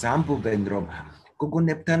 სადაც ამბობენ, რომ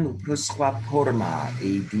გოგონებთან უფრო სხვა ფორმაა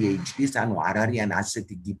ADHD-ს, ანუ არ არიან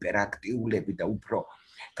ასეთი ჰიპერაქტიულები და უფრო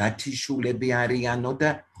გათიშულები არიანო და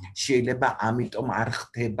შეიძლება ამიტომ არ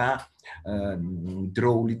ხდება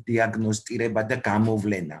დროული დიაგნოსტირება და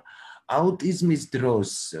გამოვლენა. აუტიზმის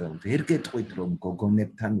დროს ვერ გეტყვით, რომ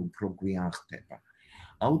გოგონებთან უფრო გვიან ხდება.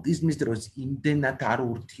 აუტიზმის დროს იმდენად არ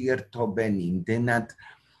ურთიერთობენ, იმდენად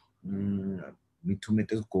მით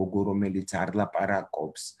უმეტეს გოგო, რომელიც არ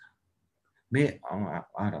ლაპარაკობს.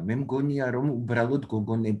 მე მგონია, რომ უბრალოდ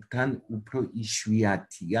გოგონებთან უფრო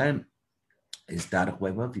იშვიათია ეს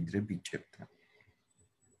დარღვევა ვიდრე ბიჭებთან.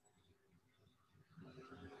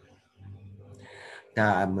 და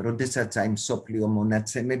როდესაც აი მსოფლიო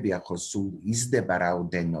მონაცემებია ხო სულ იზრდება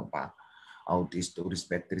რაოდენობა აუტისტური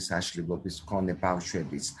სპექტრის აშლილობის მქონე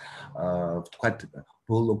ბავშვების ვთქვათ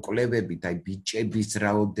ბოლო კვლევებით აი ბიჭების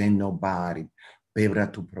რაოდენობა არის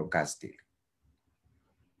ბევრად უფრო გაზრდილი.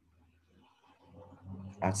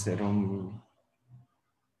 ასე რომ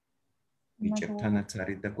ბიჭებთანაც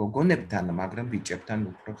არის და გოგონებთან, მაგრამ ბიჭებთან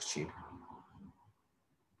უფრო ხშირი.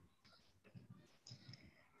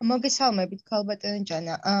 მოგესალმებით ქალბატონო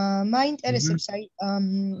ჯანა. მაინტერესებს აი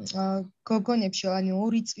გოგონებში ანუ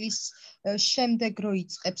 2 წლის შემდეგ რო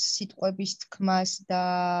იწყებს სიტყვების თქმას და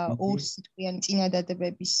ორსიტყვიანი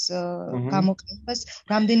წინადადებების გამოყენებას,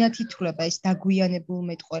 რამდენად ითვლება ეს დაგვიანებულ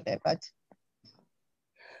მეტყველებად?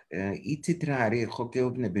 იცით რა არის ხო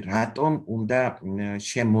გეუბნები რატომ უნდა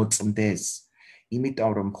შემოწმდეს?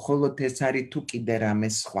 იმიტომ რომ მხოლოდ ეს არის თუ კიდე რამე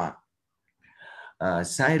სხვა.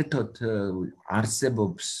 საერთოდ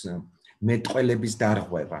არსებობს მეტყველების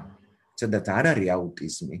დარღვევა. სადაც არ არის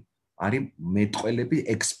აუტიზმი, არის მეტყველები,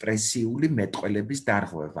 ექსპრესიული მეტყველების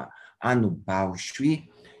დარღვევა. ანუ ბავშვი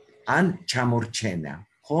ან ჩამორჩენა,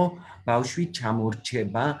 ხო? ბავშვი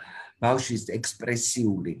ჩამორჩება, ბავშვის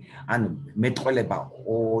ექსპრესიული, ანუ მეტყველება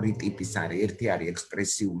ორი ტიპის არის. ერთი არის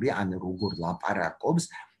ექსპრესიული, ანუ როგორ ლაპარაკობს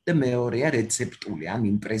და მეორეა რეცეპტული, ან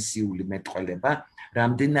იმპრესიული მეტყველება,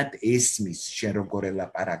 რამდენად ესმის შენ როგორ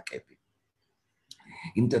ელაპარაკები.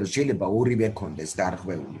 იმიტომ რომ შეიძლება ორივე კონდეს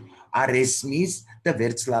დარღვეული. არ ესმის და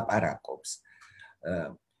ვერც ლაპარაკობს.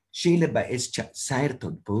 შეიძლება ეს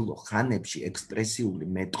საერთოდ ბოლო ხანებში ექსპრესიული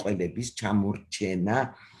მეტყველების ჩამორჩენა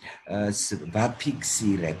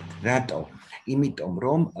ვაფიქსირებთ. რატო? იმიტომ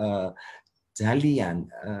რომ ძალიან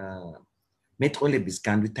მეტყველების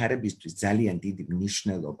განვითარებისთვის ძალიან დიდი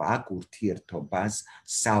მნიშვნელობა აქვს ურთიერთობას,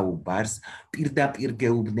 საუბარს, პირდაპირ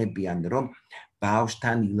გეუბნებიან, რომ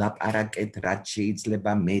ბავშვთან ილაპარაკეთ რაც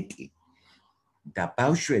შეიძლება მეტი. და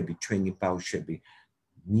ბავშვები, ჩვენი ბავშვები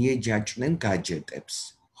მიეჯაჭნენ გაჯეტებს,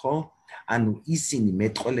 ხო? ანუ ისინი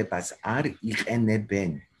მეტყველებას არ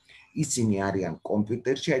იყენებენ. ისინი არიან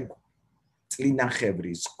კომპიუტერში,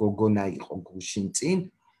 წლინახევრის გოგონა იყო გუშინ წინ,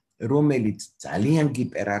 რომელიც ძალიან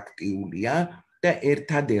ჰიპერაქტიულია და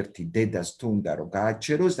ერთადერთი დედას თუ უნდა რომ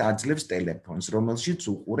გააჩეროს, აძლევს ტელეფონს, რომელშიც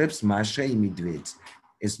უყურებს მაშა იმედვედს.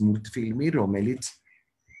 ეს მულტფილმი, რომელიც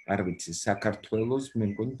არ ვიცი, საქართველოს მე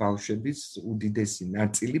მგონი ბავშვების უდიდესი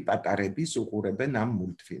ნაწილი პატარების უყურებენ ამ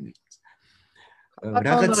მულტფილმს.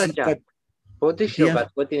 რაღაც ბოდიში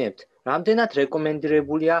გაწყვეტინებთ, რამდენად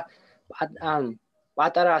რეკომენდირებულია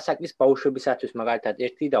პატარა ასაკის ბავშვებისათვის, მაგალითად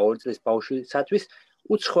 1 და 2 წლის ბავშვისათვის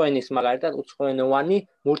უცხოენის მაგალითად უცხოენოვანი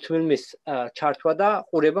მულტფილმის ჩართვა და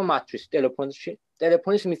ყურება მათთვის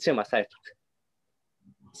ტელეფონის მიცემა საერთოდ.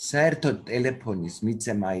 საერთოდ ტელეფონის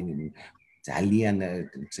მიცემა ძალიან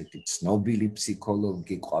ცნობილი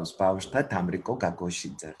ფსიქოლოგი ყავს ბავშვთა თამრიკო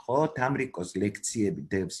გაგოშიძე, ხო? თამრიკოს ლექციები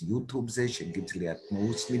დევს YouTube-ზე, შეგიძლიათ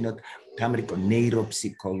მოусმინოთ. თამრიკო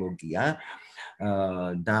ნეიროფსიქოლოგია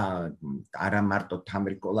და არა მარტო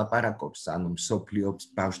თამრიკო ლაპარაკობს, ანუ მსოფლიოს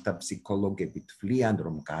ბავშვთა ფსიქოლოგები თვლიან,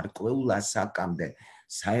 რომ გარკვეულ ასაკამდე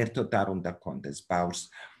საერთოდ არ უნდა კონდეს ბავშვს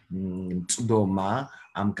მწდომა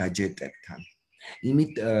ამ გაჯეტებთან.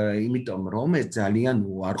 იმიტომ რომ ეს ძალიან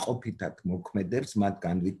უარყოფითად მოქმედებს მათ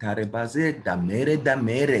განვითარებაზე და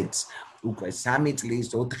მერეც უკვე 3 წლის,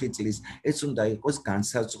 4 წლის ეს უნდა იყოს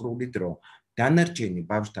განსაზღვრული დრო. დანარჩენი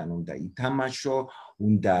ბავშვთან უნდა ითამაშო,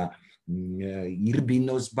 უნდა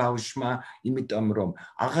ირბინოს ბავშვმა, იმიტომ რომ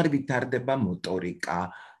აღარ ვითარდება მოტორიკა,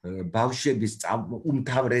 ბავშვების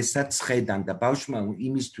უმთავრესად ხედან და ბავშვმა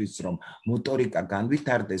იმისთვის რომ მოტორიკა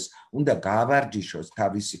განვითარდეს, უნდა გაავარჯიშოს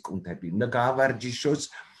თავისი კუნთები, უნდა გაავარჯიშოს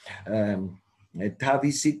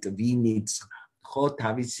თავისი ტვინიც, ხო,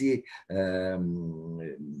 თავისი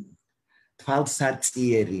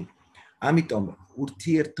თვალსაწიერი. ამიტომ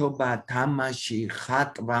ურთიერთობა, თამაში,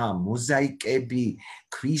 ხატვა, მოზაიკები,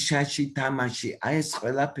 ქვიშაში თამაში, აი ეს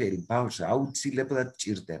ყველაფერი ბავშვს აუცილებლად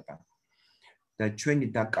ჭირდება. და ჩვენი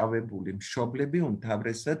დაკავებული მშობლები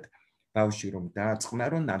უმთავრესად ბავშვი რომ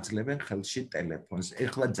დააწყნარო, აძლევენ ხელში ტელეფონს.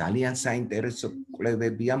 ეხლა ძალიან საინტერესო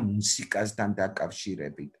კვლევებია მუსიკასთან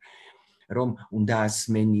დაკავშირებით. რომ უნდა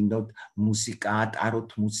ასმენინოთ მუსიკა, ატაროთ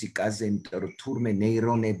მუსიკაზე, იმიტომ რომ თურმე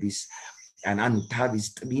ნეირონების ანუ თავის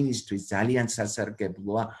ტვინისთვის ძალიან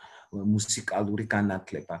სასარგებლოა მუსიკალური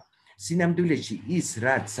განათლება. სინამდვილეში ის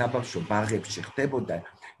რაც საბავშვო ბაღებში ხდებოდა,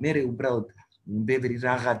 მე უბრალოდ ბევრი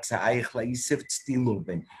რაღაცა აი ახლა ისევ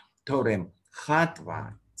ცდილობენ, თორემ ხატვა,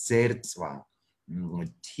 ზერწვა,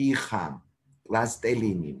 თიხა,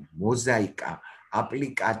 პლასტელინი, მოზაიკა,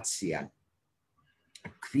 აპლიკაცია,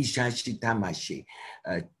 ქვიშაში თამაში,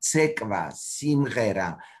 ცეკვა, სიმღერა,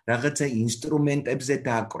 რაღაცა ინსტრუმენტებზე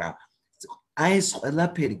დაკვრა. აი ეს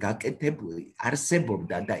ყველაფერი გაკეთებული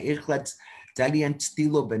არსებობდა და ეხლაც ძალიან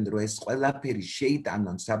ცდილობენ რომ ეს ყველაფერი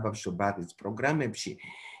შეიტანონ საბავშვო ბაღის პროგრამებში,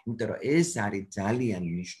 იმიტომ რომ ეს არის ძალიან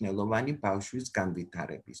მნიშვნელოვანი ბავშვის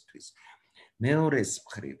განვითარებისთვის. მეორეს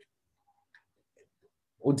მხრივ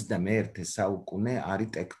 21 საუკუნე არის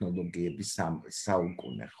ტექნოლოგიების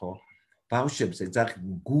საუკუნე, ხო? ბავშვებს ეძახი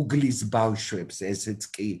Google-ის ბავშვებს ესეც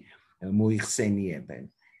კი მოიხსენიებენ.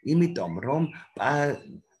 იმიტომ რომ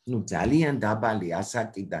ძალიან დაბალი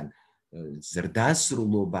ასაკიდან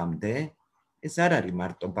ზრდასრულობამდე ეს არ არის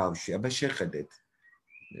მარტო ბავშვი, აბა შეხედეთ.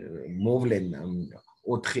 მოვლენ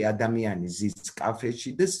 4 ადამიანი ზის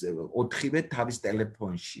კაფეში და 4-ვე თავის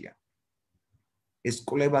ტელეფონშია. ეს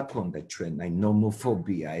კვლევა ქონდა ჩვენ, აი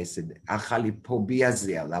ნომოფობია, ეს ახალი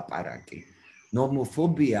ფობიაზეა ლაპარაკი.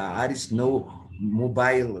 ნომოფობია არის no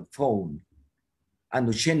mobile phone.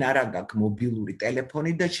 ანუ შენ არ აქვს მობილური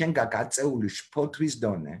ტელეფონი და შენ გაქვს აწეული ფოთვის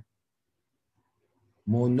დონე.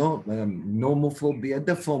 ნომოფობია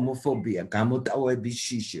და ფომოფობია, გამოტავების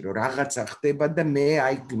შიში, რომ რაღაცა ხდება და მე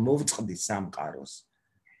აი მოვწყდი სამყაროს.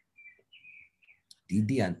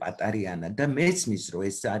 დიდიან პატარიანა და მესმის რომ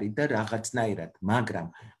ეს არის და რაღაცნაირად, მაგრამ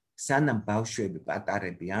სანამ ბავშვები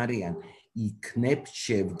პატარები არიან, იქნებ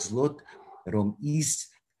შევძლოთ რომ ის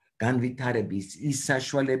განვითარების ის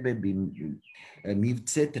საშუალებები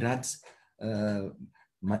მივცეთ, რაც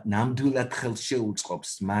ნამდვილად ხელს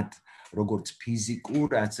შეუწყობს მათ როგორც ფიზიკურ,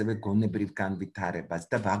 ასევე გონებრივ განვითარებას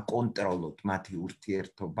და ვაკონტროლოთ მათი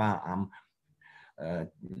ურთიერთობა ამ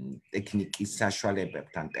ტექნიკის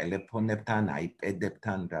საშუალებებთან, ტელეფონებთან,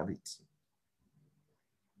 აიპედებთან, რა ვიცი.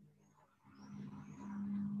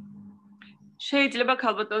 შეიძლება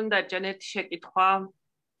ქალბატონო დარეჯან ერთი შეკითხვა?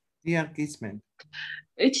 დიახ, გისმენთ.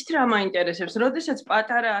 იცით რა მაინტერესებს, როდესაც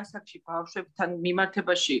პატარა ასაკში ბავშვებთან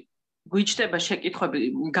მიმართებაში გვიჩნდება შეკითხვები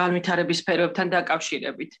განვითარების სფეროებთან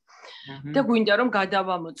დაკავშირებით და გვინდა რომ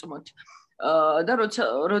გადავამოწმოთ. და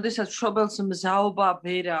როდესაც მშობელს მზაობა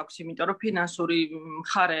ვერ აქვს, იმიტომ რომ ფინანსური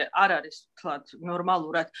მხარე არ არის თლად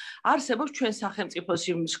ნორმალურად, არსებობს ჩვენ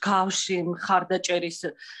სახელმწიფოში მსგავსი მხარდაჭერის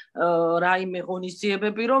რაიმე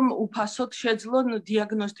ღონისძიებები, რომ უფასოდ შეძლონ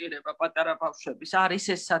დიაგნოსტირება პატარა ბავშვების. არის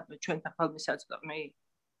ეს სადმე ჩვენთან ხელმისაწვდომი?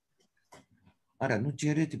 არა, ნუ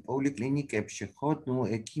ჯერეთი პოლიკლინიკებში ხო, ნუ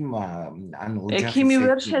ექიმა, ანუ ოჯახის ექიმი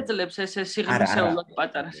ვერ შეძლებს ეს სიღრმისეულად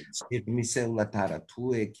პატარას. სიღრმისეულად არა, თუ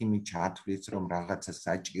ექიმი ჩათვლის რომ რაღაცა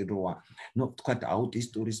საჭიროა, ნუ თქვათ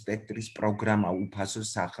აუტისტური სპექტრის პროგრამა უფასო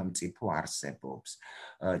სახელმწიფო არსებობს.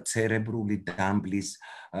 ცერებრული დამბლის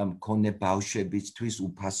მქონე ბავშვებისთვის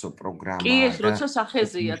უფასო პროგრამა. კი, ეს როცა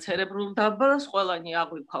სახეზია ცერებრულ დამბლს ყველანი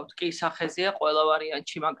აღვიქვავთ, კი, სახეზია ყველა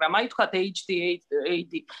ვარიანტში, მაგრამ აი თქვათ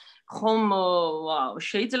ADHD ხომ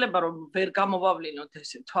შეიძლება რომ ვერ გამოვავლინოთ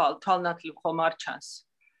ეს თვალნათლივ ხომ არ ჩანს?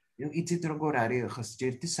 იცით როგორ არის, ხო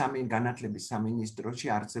ჯერტი განათლების სამინისტროში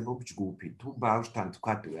არსებობს ჯგუფი. თუ ბავშვთან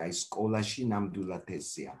თქვათ აი სკოლაში ნამდვილად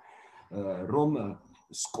ესეა, რომ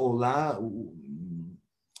სკოლა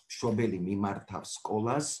მშობელი მიმართავს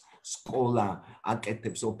სკოლას, სკოლა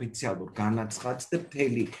აკეთებს ოფიციალურ განაცხადს და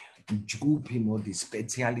მთელი ჯგუფი მოდის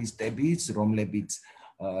სპეციალისტების, რომლებიც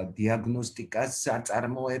დიაგნოსტიკას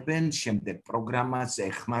აწარმოებენ, შემდეგ პროგრამას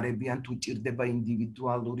ეხმარებიან თუ ჭირდება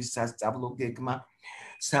ინდივიდუალური სასწავლო გეგმა.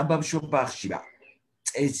 საბავშვო ბაღში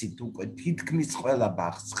წესით უკვე თითქმის ყველა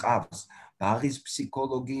ბაღს ყავს ბაღის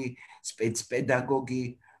ფსიქოლოგი, სპეცპედაგოგი,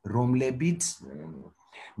 რომლებიც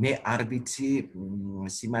მე არ ვიცი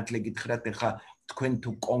სიმართლე გითხრათ, ეხა თქვენ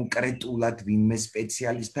თუ კონკრეტულად ვინმე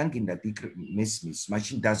სპეციალისტთან გინდათ იქ მესმის,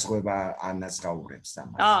 მაშინ დაზღვევა ანაზღაურებს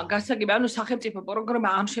ამას. გასაგები, ანუ სახელმწიფო პროგრამა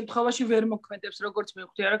ამ შემთხვევაში ვერ მოქმედებს, როგორც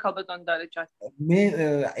მივხვდი არა ქალბატონ დარეჯან. მე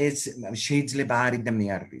ეს შეიძლება არის და მე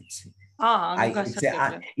არ ვიცი.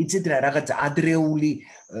 გასაგებია. იცით რა, რაღაც ადრეული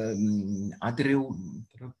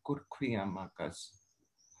როგორ ქვია მაგას?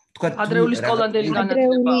 თქვათ ადრეული სკოლამდელი განათლება.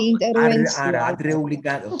 ადრეული ინტერვენცია. არა, ადრეული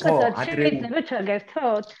ხო, შეიძლება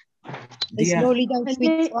ჩაგერთოთ? ეს 0-დან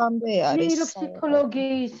 7 წლამდე არის.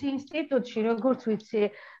 ნეიროფსიქოლოგიის ინსტიტუტში, როგორც ვიცი,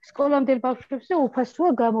 სკოლამდელ ბავშვებზე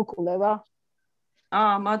უფასოა გამოკვლევა.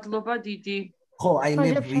 მადლობა დიდი. ხო, აი მე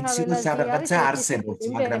ვიცი რომ რაღაცა არსებობს,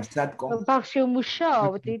 მაგრამ სად ბაღში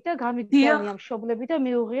ვმუშაობდი და გამიგზავნია მშობლები და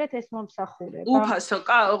მიუღიათ ეს მომსახურება. უფასო,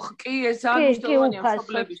 კი, ეს ძალიან მნიშვნელოვანია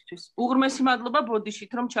მშობლებისთვის. უღრმესი მადლობა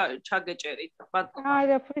ბოდიშით რომ ჩაგეჭერით.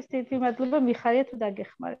 არაფრის დიდი მადლობა, მიხარია თუ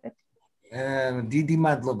დაგეხმარეთ. დიდი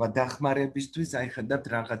მადლობა დახმარებისთვის, აი ხედავთ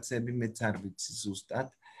რაღაცები მეც არ ვიცი ზუსტად.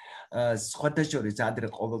 სხვათა შორის ადრე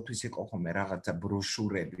ყოველთვის იყო ხოლმე რაღაცა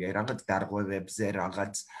ბროშურები, აი რაღაც დარღვევებზე,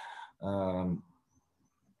 რაღაც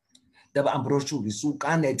და ამ ბროშურის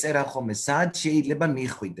უკან ეწერა ხოლმე სად შეიძლება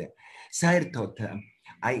მიხვიდე. საერთოდ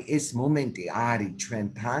აი ეს მომენტი არის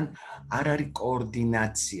ჩვენთან, არ არის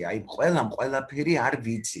კოორდინაცია, აი ყველაფერი არ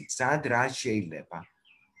ვიცით, სად რა შეიძლება.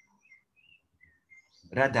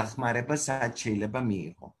 რა დახმარება სად შეიძლება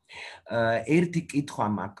მიიღო. ერთი კითხვა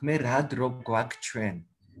მაქვს, მე რა დრო გვაქვს ჩვენ?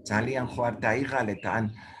 ძალიან ხო არ დაიღალეთ ან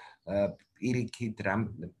პირიქით რამ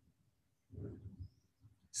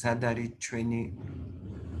სად არის ჩვენი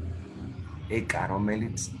ეკა,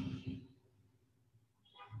 რომელიც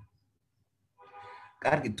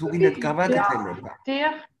კარგი, თუ გინდათ გავაგრძელებ.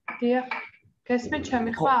 დიახ. გესმით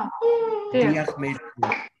ჩემი ხმა? დიახ, მე.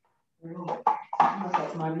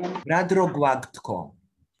 რა დრო გვაქვს თქო?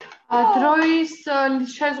 დროის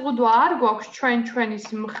შეზღუდვა არ გვაქვს ჩვენის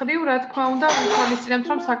მხრივ, რა თქმა უნდა, ვითვალისწინებთ,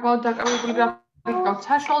 რომ საკმაოდ დაკავებული გრაფიკი გვაქვს.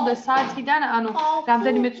 საშუალოდ საათიდან, ანუ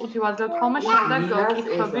რამდენიმე წუთი ვაძლევთ ხოლმე შემდეგ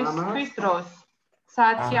კითხვებისთვის დროს.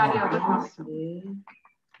 საათი არის ალბათ მაქსიმუმი.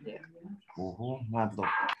 მადლობა.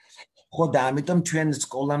 ხო და ამიტომ ჩვენ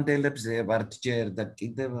სკოლამდელებზე ვართ ჯერ და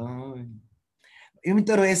კიდევ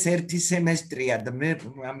იმიტომ რომ ეს ერთი სემესტრია და მე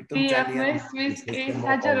ამიტომ ძალიან მესმის კი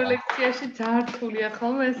საჯარო ლექციაში ძალიან რთულია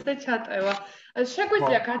ხოლმე ეს და ჩატევა.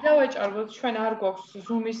 შეგვიძლია გადავაჭარბოთ ჩვენ არ გვაქვს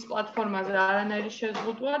Zoom-ის პლატფორმაზე არანაირი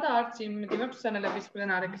შეზღუდვა და არც იმედივებ სცენელების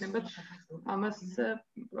მხრიდან არ ექნებათ ამას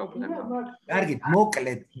პრობლემა. კარგი,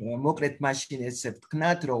 მოკლედ მაშინ ესე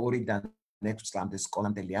ვთქნათ რომ 2-დან 6 წლამდე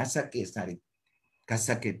სკოლამდელი ასაკი ეს არის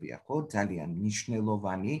გასაგებია ხო ძალიან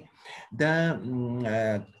მნიშვნელოვანი და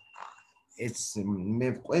ეს მე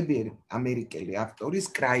ვყვები ამერიკელი ავტორის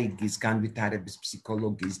კრაიგის განვითარების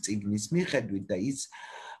ფსიქოლოგიის წიგნის მიხედვით და ის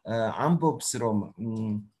ამბობს რომ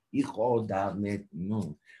იყო და მე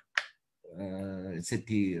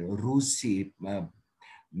ესეთი რუსი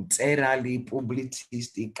მწერალი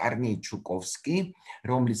პუბლიცისტი კარნიჩუკოვსკი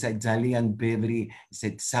რომლის აი ძალიან ბევრი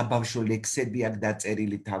ესეთი საბავშვო ლექსები აქვს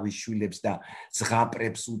დაწერილი თავის შვილებს და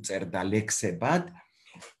ზღაპრებს უწერდა ლექსებად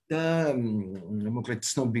და მოკლედ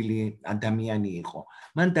ცნობილი ადამიანი იყო.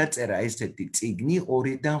 მან დაწერა ესეთი წიგნი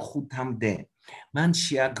 2-დან 5-მდე. მან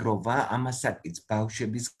შეაგროვა ამასაკიც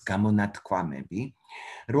ბავშვების გამონათქვამები,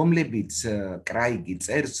 რომლებიც კრაიგი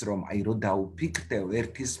წერს, რომ აი რო დაუფიქრდეო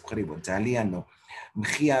ერთის მხრივო ძალიანო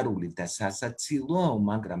მხიარული და სასაცილოა,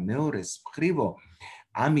 მაგრამ მეორეს მხრივო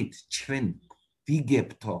ამით ჩვენ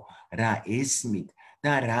ვიგებთო რა ესმით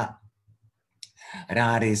და რა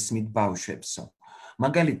არ ესმით ბავშვებსო.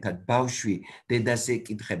 მაგალითად ბავშვი დედას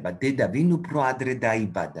ეკითხება, დედა ვინ უფრო ადრე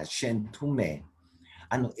დაიბადა, შენ თუ მე?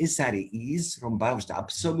 ანუ ეს არის ის, რომ ბავშვს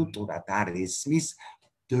აბსოლუტურად არ ესმის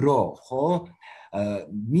დრო, ხო?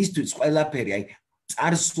 მისთვის ყველაფერი, აი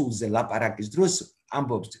წარსულზე ლაპარაკის დროს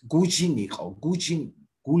ამბობს, გუჩინ იყო, გუჩინ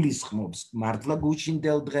გულისხმობს, მართლა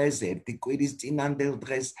გუჩინდელ დღეს, ერთი კვირის წინანდელ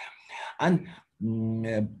დღეს, ან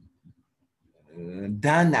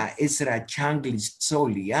დანა ეს რა ჩანგლის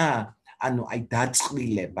ცოლია, ანუ აი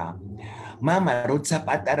დაწყვილება. მამა როცა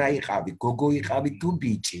პატარა იყავი, გოგო იყავი თუ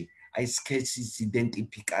ბიჭი, აი სქესის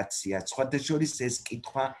იდენტიფიკაცია, სხვადასხვა ეს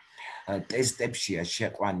კითხვა ტესტებშია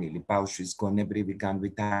შეყვანილი ბავშვის გონებრივი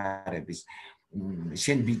განვითარების.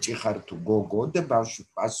 შენ ბიჭი ხარ თუ გოგო და ბავშვი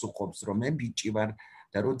პასუხობს რომ მე ბიჭი ვარ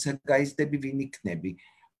და როცა გაიზრდები ვინ იქნები,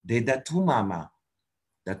 დედა თუ მამა?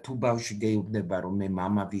 და თუ ბავშვი გეუბნება რომ მე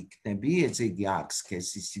მამა ვიქნები, ესე იგი აქვს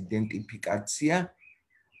სქესის იდენტიფიკაცია.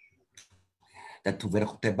 და თუ ვერ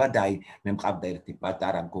ხვდება და აი მე მყავდა ერთი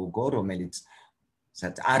პატარა გოგო, რომელიც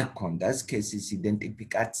არ ჰქონდა სქესის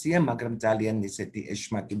იდენტიფიკაცია, მაგრამ ძალიან ესეთი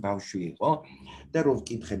ეშმაკი ბავშვი იყო და რო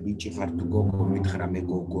ვკითხე ბიჭი ხარ თუ გოგო, მითხრა მე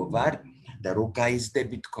გოგო ვარ და რო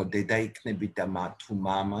გაიზრდები თქო დედა იქნები და თუ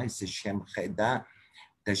მამა, ესე შემხედა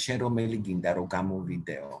და შენ რომელი გინდა რომ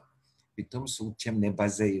გამოვიდეო. თვითონ სულ ჩემ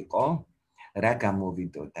ნებაზე იყო რა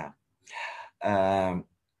გამოვიდოდა.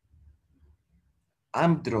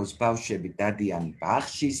 ამ დროს ბავშვები დადიან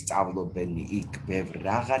ბაღში, სწავლობენ იქ ბევრ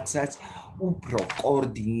რაღაცას, უფრო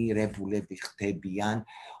კოორდინირებულები ხდებიან,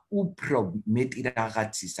 უფრო მეტი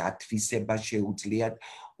რაღაცის ათვისება შეუძლიათ,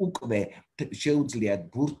 უკვე შეუძლიათ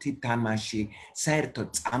ბურთი თამაში, საერთოდ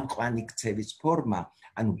წამყვანი ქცევის ფორმა,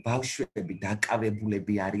 ანუ ბავშვები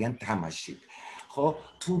დაკავებულები არიან თამაშით. ხო,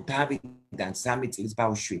 თუ თავიდან 3 წლის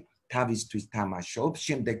ბავშვი თავისთვის თამაშობს,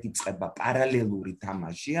 შემდეგ იწყება პარალელური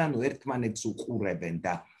თამაში, ანუ ერთმანეთს უყურებენ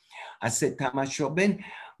და ასე თამაშობენ,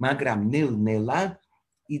 მაგრამ ნელ-ნელა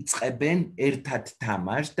იწყებენ ერთად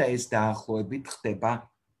თამაშს და ეს დაახლოებით ხდება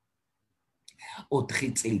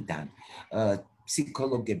 4 წლიდან.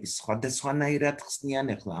 ფსიქოლოგები სხვადასხვანაირად ხსნიან,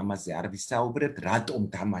 ახლა ამაზე არ ვისაუბრებთ, რატომ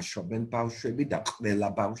თამაშობენ ბავშვები და ყველა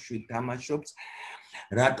ბავშვი თამაშობს.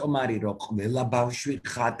 რატომ არის რომ ყველა ბავშვი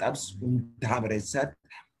ხატავს უმთავრესად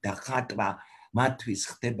და ხატვა მათთვის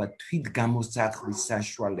ხდება თვითგამოსახვის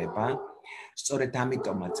საშუალება სწორედ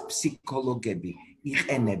ამიტომაც ფსიქოლოგები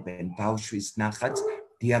იყენებენ ბავშვის ნახატს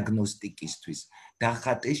დიაგნოსტიკისთვის.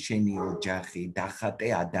 დახატე შენი ოჯახი,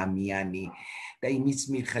 დახატე ადამიანი და იმის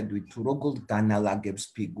მიხედვით თუ როგორ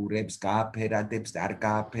განალაგებს ფიგურებს, გააფერადებს, არ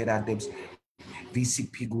გააფერადებს, ვისი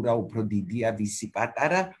ფიგურა უფრო დიდია, ვისი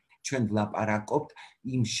პატარა, ჩვენ ვლაპარაკობთ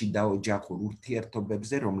იმ შიდა ოჯახურ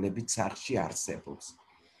ურთიერთობებზე, რომლებიც სახლში არსებობს.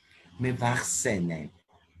 მე ვახსენე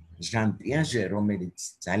ჟან პიაჟე, რომელიც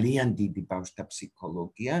ძალიან დიდი ბავშვთა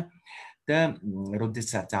ფსიქოლოგია და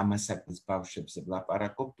როდესაც ამასაკის ბავშვებზე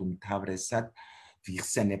ვლაპარაკობთ, უმთავრესად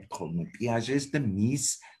ვიხსენებთ ხოლმე პიაჟეს და მის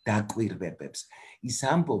დაკვირვებებს. ის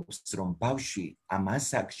ამბობს, რომ ბავშვი ამ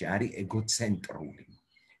ასაკში არის ეგოცენტრული.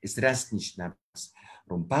 ეს რას ნიშნავს,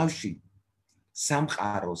 რომ ბავშვი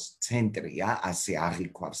სამყაროს ცენტრია, ასე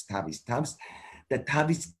აღიქვავს თავის თავს და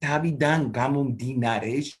თავის თავიდან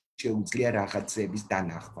გამომდინარე შეუძლია რაღაცების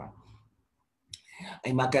დანახვა.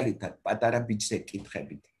 აი მაგალითად, პატარა ბიჭს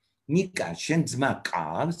ეკითხებით, ნიკა, შენ ძმა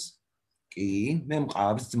ყავს? კი, მე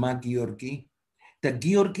მყავს ძმა გიორგი. და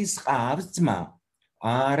გიორგის ყავს ძმა?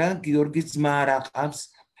 არა, გიორგის ძმა არ ყავს.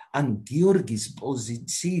 ანუ გიორგის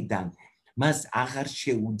პოზიციიდან მას აღარ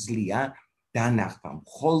შეუძლია დანახვა,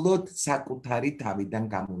 მხოლოდ საკუთარი თავიდან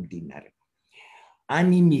გამომდინარე.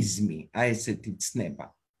 ანიმიზმი, აი ესეთი ცნება.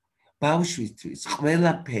 ბავშვისთვის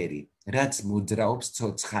ყველაფერი, რაც მოძრაობს,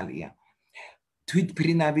 ცოცხალია.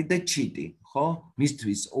 თვითმფრინავი და ჩიტი, ხო?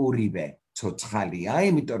 მისთვის ორივე ცოცხალია,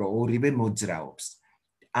 იმიტომ რომ ორივე მოძრაობს.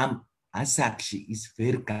 ამ ასაკში ის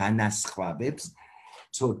ვერ განასხვავებს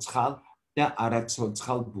ცოცხალ და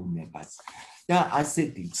არაცოცხალ ბუნებას. და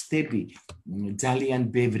ასეთი ცდები ძალიან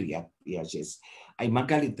ბევრია პიაჟეს. აი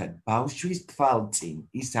მაგალითად, ბავშვის თვალწინ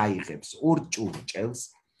ის აიღებს ორ ჭურჭელს,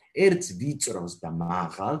 ერთს ვიწროს და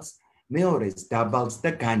მაღალს, მეორეს დაბალს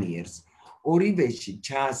და განიერს. ორივეში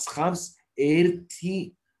ჩაასხავს ერთი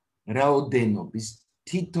რაოდენობის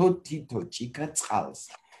თითო ჭიქა წყალს.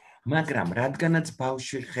 მაგრამ რადგანაც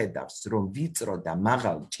ბავშვი ხედავს, რომ ვიწრო და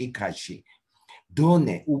მაღალ ჭიქაში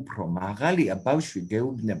დონე უფრო მაღალია, ბავშვი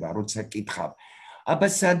გეუბნება, როცა კითხავ, აბა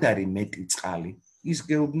სად არის მეტი წყალი? ის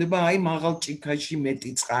გეუბნება, აი მაღალ ჭიქაში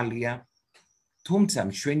მეტი წყალია. თუმცა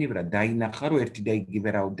მშვენივრად დაინახა, რომ ერთი და იგივე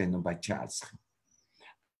რაოდენობა ჩაასხა.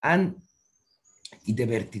 ან კიდევ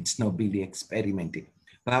ერთი ცნობილი ექსპერიმენტი,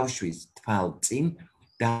 ბავშვის თვალწინ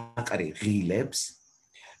დაყრი ღილებს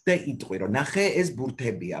და იტყვი, რომ ნახე, ეს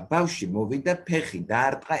ბურთებია. ბავშვი მოვიდა, ფეხი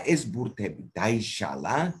დაარტყა, ეს ბურთები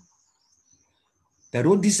დაიშალა. და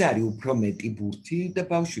როდის არის უფრო მეტი ბურთი და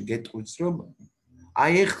ბავშვი გეტყვის, რომ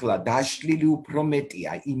აი ეხლა დაშლილი უფრო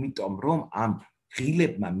მეტია, იმიტომ რომ ამ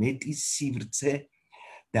ღილებმა მეტი სივრცე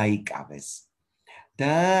დაიკავეს.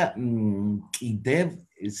 და კიდევ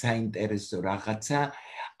საინტერესო რაღაცა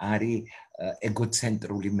არის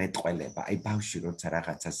ეგოცენტრული მეტყველება. აი ბავშვი როცა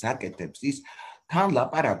რაღაცას აკეთებს, ის თან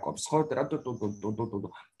ლაპარაკობს, ხო,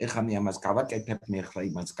 ეხლა მე ამას გავაკეთებ, მე ეხლა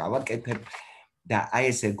იმას გავაკეთებ. და აი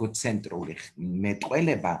ეს ეგოცენტრული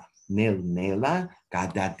მეტყველება ნელ-ნელა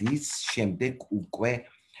გადადის შემდეგ უკვე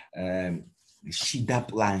შიდა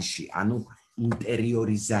პლანში, ანუ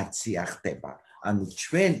ინტერიორიზაცია ხდება. ანუ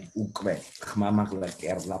ჩვენ უკვე ხმამაღლა კი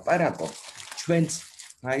არ ვლაპარაკობ, ჩვენც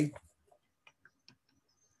აი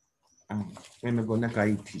მე მეგონა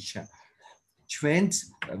გაითიშა. ჩვენც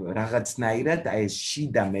რაღაცნაირად აი ეს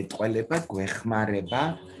შიდა მეტყველება გვეხმარება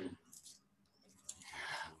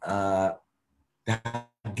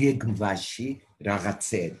დაგეგმვაში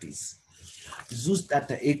რაღაცების. ზუსტად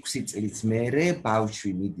 6 წლის მერე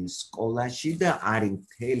ბავშვი მიდის სკოლაში და არის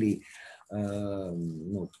მთელი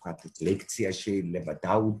თქვათ ლექცია შეიძლება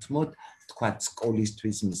დაუთმოთ, თქვათ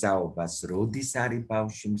სკოლისთვის მზაობას, როდის არის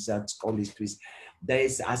ბავშვი მზად სკოლისთვის და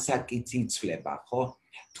ეს ასაკიც იცვლება, ხო?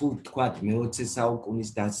 თუ თქვათ მე-20 საუკუნის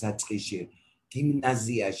დასაწყისში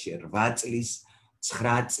გიმნაზიაში 8 წლის,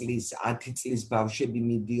 9 წლის, 10 წლის ბავშვები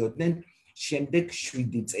მიდიოდნენ, შემდეგ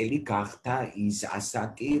 7 წელი გახდა ის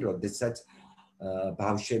ასაკი, როდესაც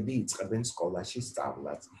ბავშვები იწყებენ სკოლაში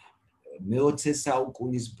სწავლას. მე-20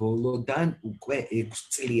 საუკუნის ბოლოდან უკვე 6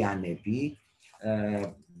 წლიანები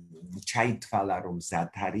ჩაითვალა, რომ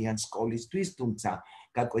მზად არიან სკოლისთვის, თუმცა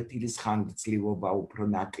გაკვეთილის ხანგრძლივობა უფრო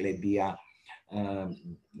ნაკლებია,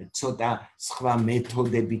 ცოტა სხვა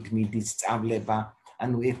მეთოდებით მიდის სწავლება,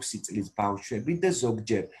 ანუ 6 წლის ბავშვები და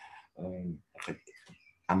ზოგჯერ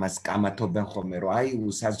ამას კამათობენ ხოლმე, რომ აი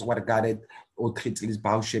საზღვარგარეთ 4 წლის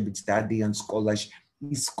ბავშვებიც დადიან სკოლაში,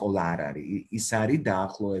 ის სკოლა არ არის, ის არის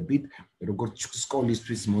დაახლოებით, როგორც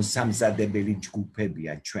სკოლისთვის მოსამზადებელი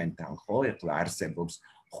ჯგუფებია ჩვენთან, ხო? ეხლა არსებობს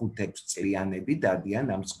 5-6 წლიანები დადიან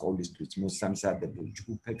ამ სკოლისთვის მოსამზადებელ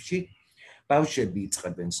ჯგუფებში. ბავშვები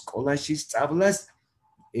იწყებენ სკოლაში სწავლას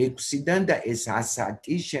 6-დან და ეს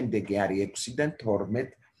ასაკი შემდეგი არის 6-დან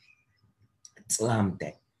 12 წლამდე.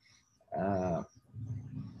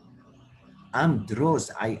 ამ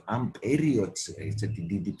დროს, ამ პერიოდს, ესეთი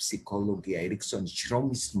დიდი ფსიქოლოგია ერიქსონის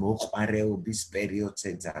შრომის მოყვარეობის პერიოდს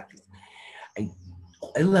ეძახის.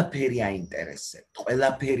 ყველაფერი აინტერესებთ,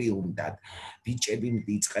 ყველაფერი უნდათ. ბიჭები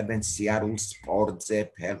იწყებენ სიარულს სპორტზე,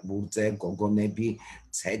 ფეხბურთზე, გოგონები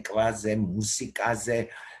ცეკვაზე, მუსიკაზე,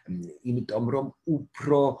 იმიტომ რომ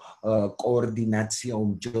უფრო კოორდინაცია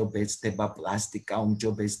უმჯობესდება, პლასტიკა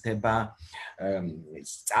უმჯობესდება,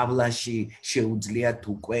 სწავლაში შეუძლიათ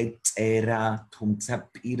უკვე წერა, თუმცა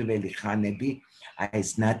პირველი ხანები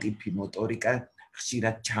ეს ნატიფი მოტორიკა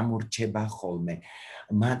ხშირად ჩამორჩება ხოლმე.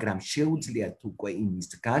 მაგრამ შეუძლიათ უკვე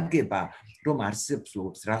იმის გაგება, რომ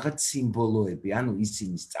არსებობს რაღაც სიმბოლოები, ანუ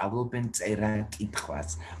ისინი სწავლობენ წერა-კითხვას.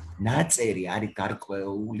 ნაწერი არის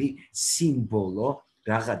გარკვეული სიმბოლო,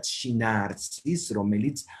 რაღაც შინაარსის,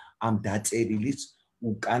 რომელიც ამ დაწერილის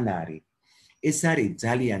უკან არის. ეს არის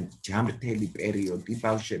ძალიან ჯამრთელი პერიოდი,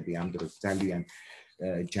 ბავშვები ამ დროს ძალიან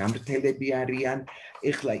ჯამრთელები არიან.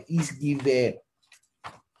 ეხლა იგივე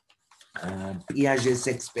პიაჟეს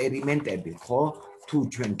ექსპერიმენტები, ხო? თუ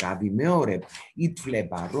ჩვენ გავიმეორებ,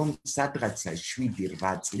 ითვლება, რომ სადღაცა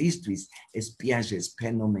 7-8 წლისთვის ეს პიაჟეს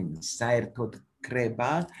ფენომენი საერთოდ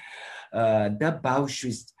ქრება და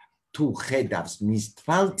ბავშვის თუ ხედავს მის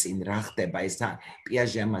თვალწინ რა ხდება, ეს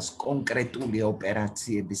პიაჟე ამას კონკრეტული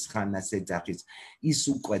ოპერაციების ხანას ეძახის, ის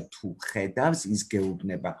უკვე თუ ხედავს, ის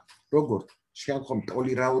გეუბნება, როგორც შეხომ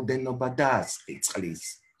ტოლი რაოდენობა დაასხი წყლის.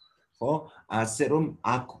 ხო? ასე რომ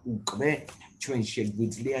აქ უკვე ჩვენ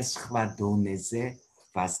შეგვიძლია სხვა დონეზე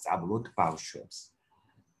ვასწავლოთ ბავშვებს.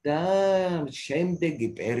 და შემდეგი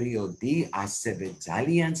პერიოდი ასევე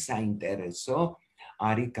ძალიან საინტერესო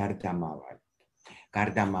არის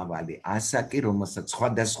გარდამავალი ასაკი, რომელსაც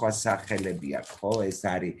სხვადასხვა სახელები აქვს, ხო? ეს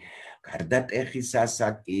არის გარდატეხის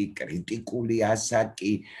ასაკი, კრიტიკული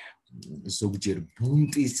ასაკი, ზოგჯერ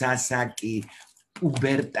ბუნტის ასაკი,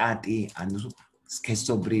 პუბერტატი, ანუ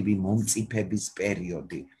სქესობრივი მომწიფების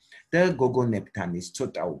პერიოდი. და გოგონებთან ის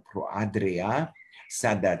ცოტა უფრო ადრეა,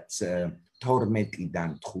 სადაც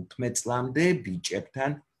 12-დან 15 წლამდე,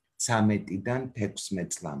 ბიჭებთან 13-დან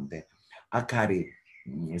 16 წლამდე. აქ არის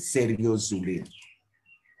სერიოზული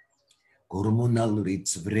ჰორმონალური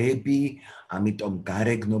წვრები, ამიტომ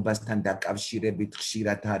გარეგნობასთან დაკავშირებით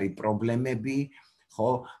ხშირად არის პრობლემები,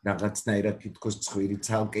 ხო? რაღაცნაირად თითქოს ცხვირი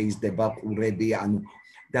ცალკე იზრდება, ყურები, ანუ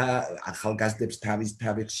და ახალგაზრდებს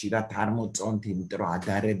თავისთავად ხშირად არ მოწონთ, იმიტომ რომ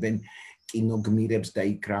ადარებენ კინოგმირებს და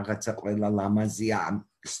იქ რაღაცა ყველა ლამაზია.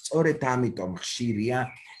 სწორედ ამიტომ ხშირია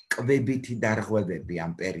კვებითი დარღვევები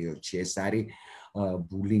ამ პერიოდში. ეს არის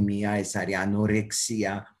ბულიმია, ეს არის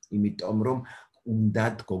ანორექსია, იმიტომ რომ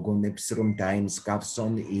უნდათ გოგონებს რომ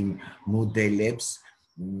დაემსგავსონ იმ მოდელებს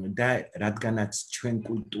და რადგანაც ჩვენ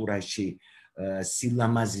კულტურაში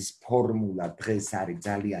სილამაზის ფორმულა დღეს არის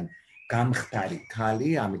ძალიან გამხდარი ქალი,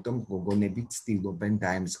 ამიტომ გოგონები ცდილობენ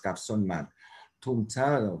დაემსგავსონ მან. თუმცა,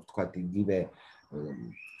 ვთქვათ, იგივე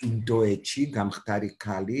ინდოეთში გამხდარი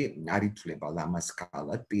ქალი არ ითვლება ლამაზ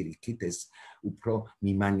ქალად, პირიქით ეს უფრო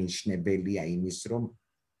მიმანიშნებელია იმის, რომ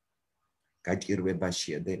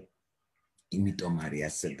გაჭირვებაშია და იმიტომ არის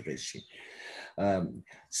ასე დღეში.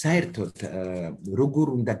 საერთოდ როგორ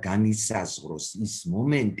უნდა განისაზღვროს ის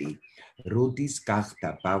მომენტი, როდის გახდა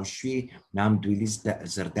ბავშვი ნამდვილის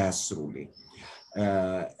ზრდასრული.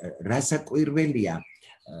 რასაკვირველია,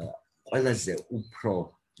 ყველაზე უფრო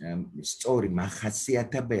სწორი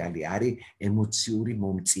მახასიათებელი არის ემოციური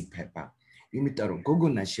მომწიფება. იმიტომ რომ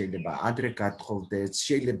გოგონა შეიძლება ადრე გათხოვდეს,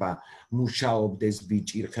 შეიძლება მუშაობდეს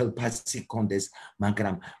ბიჭი, ხელფასი ჰქონდეს,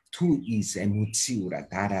 მაგრამ თუ ის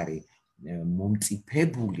ემოციურად არ არის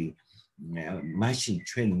მომწიფებული, მაშინ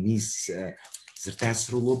ჩვენ მის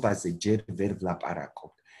ზრდასრულობაზე ჯერ ვერ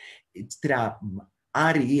ვლაპარაკობთ. რა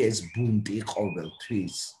არის ეს ბუნტი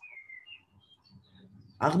ყოველთვის?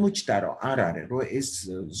 აღმოჩნდა, რომ არ არის, რომ ეს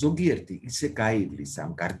ზოგიერთი ისე გაივლის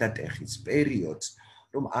ამ გარდატეხის პერიოდს,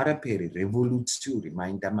 რომ არაფერი რევოლუციური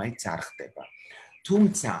მაინდამაინც არ ხდება.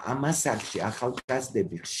 თუმცა ამ ასაკში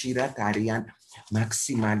ახალგაზრდები ხშირად არიან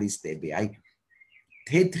მაქსიმალისტები, აი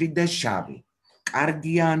თეთრი და შავი,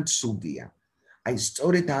 კარგია ან ცუდია. აი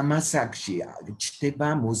სწორედ ამ ასაკში ჩნდება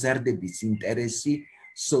მოზარდების ინტერესი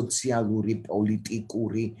სოციალური,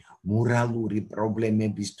 პოლიტიკური, მორალური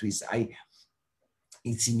პრობლემებისთვის, აი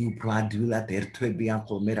ისინი უფრო ადვილად ერთვებიან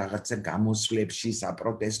ხოლმე რაღაცა გამოსვლებში,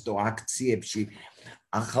 საპროტესტო აქციებში,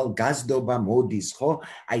 ახალგაზრდობა მოდის, ხო?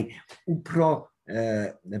 აი უფრო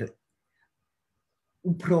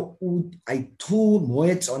აი თუ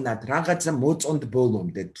მოეწონათ რაღაცა მოწონთ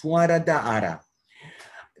ბოლომდე, თუ არა და არა.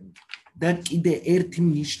 და კიდე ერთი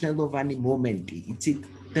მნიშვნელოვანი მომენტი, იცით,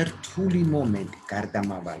 და რთული მომენტი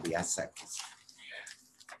გარდამავალი ასაკის.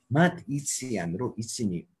 მათ იციან, რომ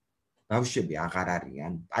ისინი ბავშვები აღარ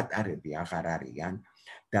არიან, პატარები აღარ არიან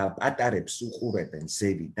და პატარებს უყურებენ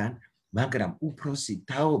ზევიდან, მაგრამ უფროსი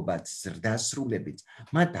თაობაც ზრდასრულებით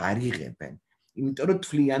მათ არ იღებენ. იმიტომ რომ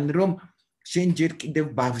თვლიან, რომ შენ ჯერ კიდევ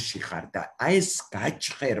ბავშვი ხარ და ეს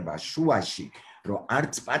გაჩხერვა შუაში, რომ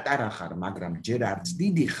არც პატარა ხარ, მაგრამ ჯერ არც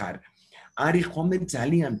დიდი ხარ, არის ხომე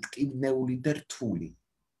ძალიან მტკივნეული და რთული.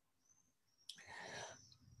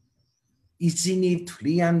 ისინი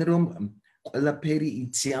თვლიან, რომ ყველაფერი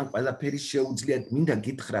იციან, ყველაფერი შეუძლიათ. მინდა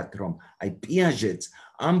გითხრათ, რომ აი პიაჟეტს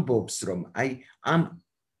ამბობს, რომ აი ამ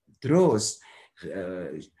დროს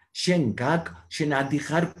შენ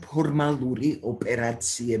ადიხარ ფორმალური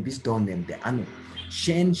ოპერაციების დონემდე. ანუ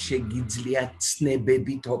შენ შეგიძლია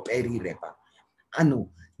ცნებებით ოპერირება. ანუ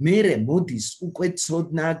მერე მოდის უკვე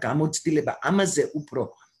ცოდნა, გამოცდილება, ამაზე უფრო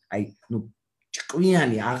აი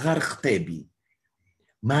ჭკვიანი აღარ ხდები.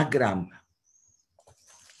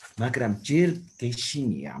 მაგრამ ჯერ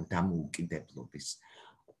გეშინია ამ დამოუკიდებლობის.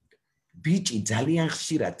 ბიჭი ძალიან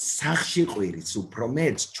ხშირად სახში ყვირის, უფრო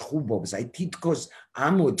მეც ჩხუბობს, აი თითქოს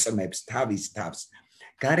ამოწმებს თავის თავს.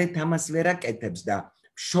 გარეთ ამას ვერ აკეთებს და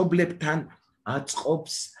მშობლებთან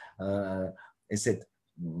აწყობს ესეთ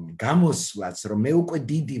გამოსვლას, რომ მე უკვე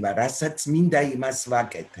დიდი ვარ, რასაც მინდა იმას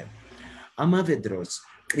ვაკეთებ. ამავე დროს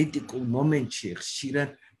კრიტიკულ მომენტში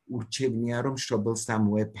ხშირად ურჩევნია, რომ მშობელს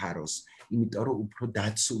ამოეფაროს, იმიტომ რომ უფრო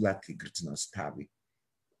დაცულად იგრძნოს თავი.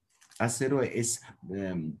 ასე რომ ეს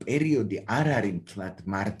პერიოდი არ არის მთლად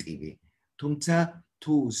მარტივი, თუმცა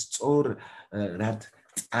თუ სწორად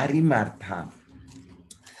წარიმართა,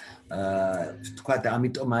 ვთქვათ,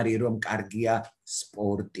 ამიტომ არის რომ კარგია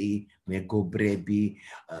სპორტი, მეგობრები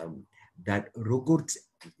და როგორც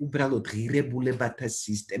უბრალოდ ღირებულებათა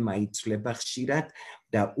სისტემა იცვლება ხშირად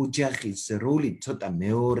და ოჯახის როლი ცოტა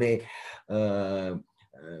მეორე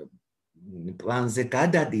პლანზე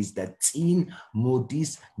გადადის და წინ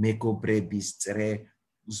მოდის მეგობრების წრე,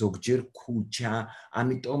 ზოგჯერ ქუჩა,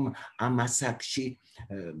 ამიტომ ამ ასაკში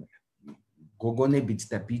გოგონებიც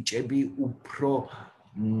და ბიჭები უფრო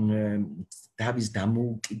თავის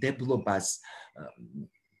დამოუკიდებლობას,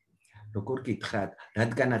 როგორ გითხრათ,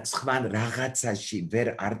 რადგანაც სხვა რაღაცაში ვერ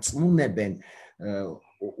არწმუნებენ,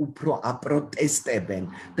 უფრო აპროტესტებენ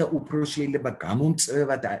და უფრო შეიძლება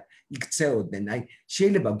გამომწვევად იქცეოდნენ. აი,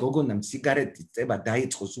 შეიძლება გოგონამ სიგარეტის წება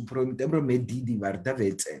დაიწყოს უფრო იმიტომ, რომ მე დიდი ვარ და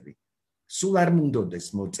ვეწევი. სულ არ მუნდოდეს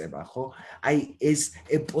მოწევა, ხო? აი, ეს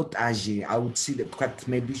ეპოტაჟი, აუცილებლად თქვა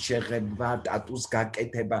თმების შეღება, ტატუს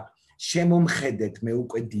გაკეთება, შემომხედეთ, მე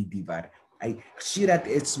უკვე დიდი ვარ. აი, ხშირად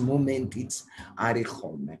ეს მომენტიც არის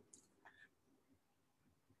ხოლმე.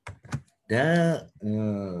 და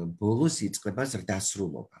ბოლოს იწყება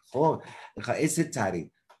ზრდასრულობა, ხო? ხა ესეც არის,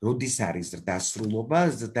 როდის არის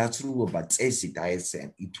ზრდასრულობა წესით აი ესე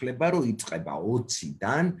ითვლება, რომ იწყება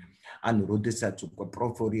 20-დან, ანუ როდესაც უკვე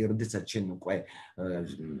პროფორია, როდესაც შენ უკვე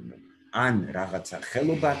ან რაღაცა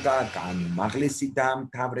ხელობა გაქვს, ან მაღლესი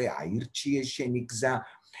დაამთავრე, აირჩიე შენი გზა,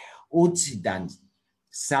 20-დან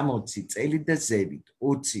 60 წელი და ზევით,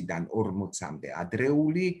 20-დან 40-მდე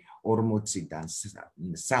ადრეული, 40-დან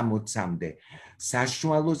 60-მდე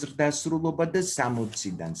საშუალო ზრდასრულობა და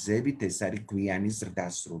 60-დან ზევით ეს არის გვიანი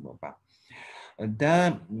ზრდასრულობა. და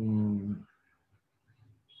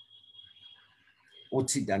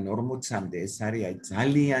 20-დან 40-მდე ეს არის აი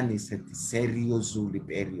ძალიან ისეთი სერიოზული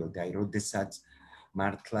პერიოდი, აი როდესაც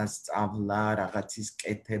მართლა სწავლა, რაღაცის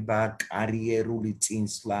კეთება, კარიერული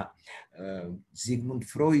წინსვლა. ზიგმუნდ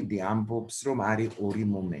ფროიდი ამბობს, რომ არის ორი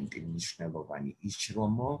მომენტი მნიშვნელოვანი,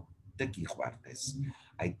 იშრომო და გიყვარდეს.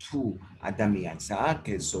 აი თუ ადამიანს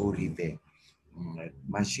აქვს ეს ორივე,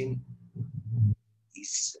 მაშინ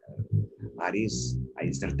ის არის აი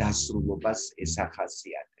ზრდასრულობას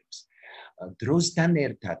ესახასიათებს. დროსთან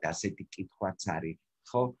ერთად ასეთი კითხვაც არის,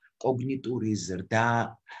 ხო, კოგნიტური ზრდა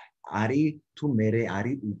არის თუ მერე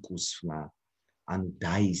არის უკუსვლა, ანუ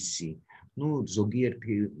დაისი.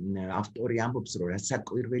 ზოგიერთი ავტორი ამბობს, რომ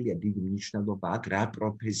რასაკვირველია დიდი მნიშვნელობა აქვს რა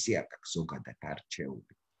პროფესია აქვს ზოგადად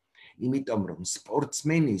არჩეული. იმიტომ რომ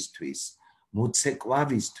სპორტსმენისთვის,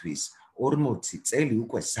 მოცეკვავისთვის 40 წელი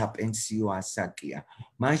უკვე საპენსიო ასაკია.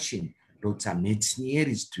 მაშინ როცა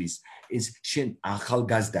მეცნიერისთვის ეს შენ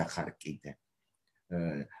ახალგაზრდა ხარ კიდე.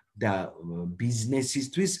 და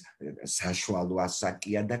ბიზნესისთვის საშუალო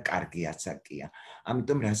ასაკია და კარგი ასაკია.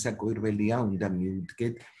 ამიტომ რასაკვირველია უნდა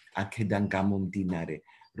მიუდგეთ აქედან გამომდინარე,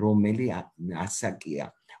 რომელი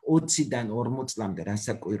ასაკია. 20-დან 40 წლამდე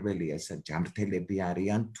რასაკვირველია, ეს ჯანმრთელები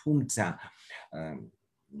არიან, თუმცა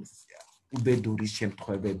უბედური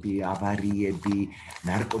შემთხვევები, ავარიები,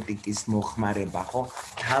 ნარკოტიკის მოხმარება, ხო?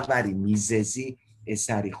 თავარი მიზეზი ეს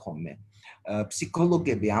არის ხოლმე.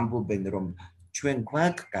 ფსიქოლოგები ამბობენ, რომ ჩვენ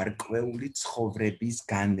გვაქვს გარკვეული ცხოვრების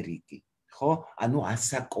განრიგი, ხო? ანუ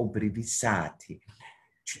ასაკობრივი საათი.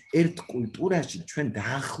 ერთ კულტურაში ჩვენ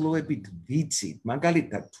დაახლოებით ვიცით,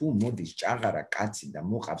 მაგალითად თუ მოდის ჭაღარა კაცი და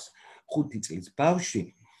მოყავს 5 წლის ბავშვი,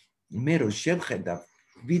 მე რო შევხედავ,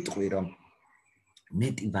 ვიტყვი რომ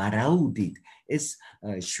მეტი ვარაუდით ეს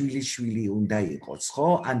შვილი უნდა იყოს,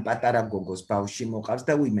 ხო? ან პატარა გოგოს ბავშვი მოყავს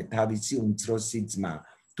და უიმე თავისი უმცროსი ძმა.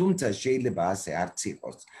 თუმცა შეიძლება ასე არც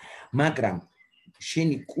იყოს. მაგრამ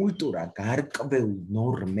შენი კულტურა გარკვეულ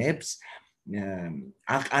ნორმებს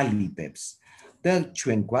აყალიბებს და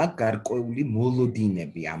ჩვენ გვაქვს გარკვეული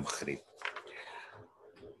მოლოდინები ამ ხრივ.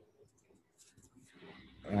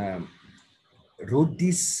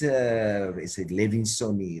 როდის ესე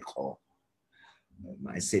ლევინსონი იყო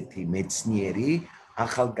ესეთი მეცნიერი,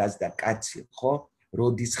 ახალგაზრდა კაცი, ხო?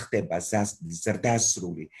 როდის ხდება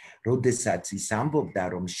ზრდასრული, როდესაც ის ამბობდა,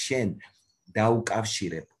 რომ შენ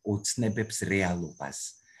დაუკავშირებ ოცნებებს რეალობას.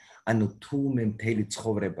 ანუ თუ მე მთელი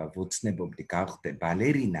ცხოვრება ვოცნებობდი გავხდე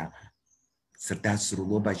ბალერინა,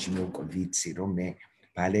 ზრდასრულობაში მე უკვე ვიცი, რომ მე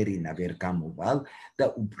ბალერინა ვერ გამოვალ და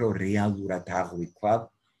უფრო რეალურად აღვიქვავ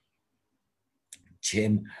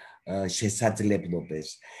ჩემ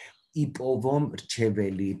შესაძლებლობებს. იპოვო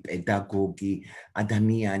მრჩეველი, პედაგოგი,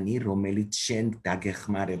 ადამიანი, რომელიც შენ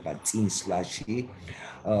დაგეხმარება წინსვლაში,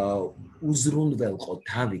 უზრუნველყო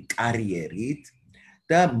თავი კარიერით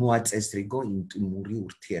და მოაწესრიგო ინტიმური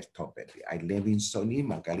ურთიერთობები. აი ლევინსონი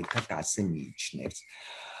მაგალითად ასე მიიჩნევს.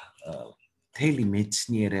 მთელი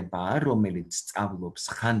მეცნიერებაა, რომელიც სწავლობს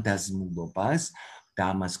ხანდაზმულობას და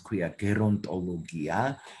ამას ქვია გერონტოლოგია.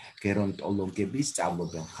 გერონტოლოგები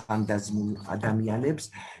სწავლობენ ხანდაზმულ ადამიანებს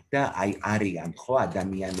და აი არიან ხო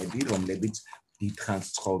ადამიანები, რომლებიც დიდხანს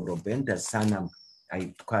ცხოვრობენ და სანამ აი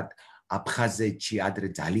თქვათ აფხაზეთში ადრე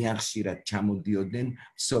ძალიან ხშირად ჩამოდიოდნენ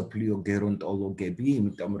მსოფლიო გერონტოლოგები,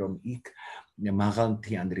 იმიტომ რომ იქ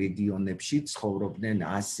მაღალმთიან რეგიონებში ცხოვრობდნენ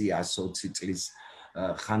 100-120 წლის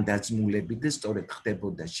ხანდაზმულები და სწორედ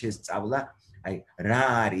ხდებოდა შესწავლა, აი რა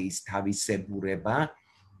არის თავისებურება,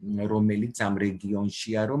 რომელიც ამ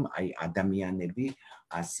რეგიონშია, რომ აი ადამიანები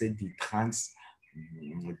ასე დიდხანს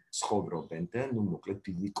ცხოვრობენ და ნუ მოკლედ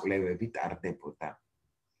დიდი კვლევები ტარდებოდა.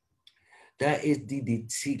 და ეს დიდი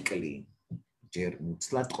ციკლი ჯერ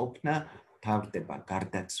მუცლად ყოფნა თავდება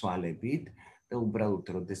გარდაცვალებით და უბრალოდ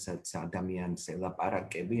როდესაც ადამიანს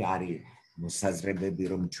ელაპარაკები არის მოსაზრებები,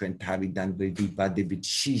 რომ ჩვენ თავიდან ვიბადებით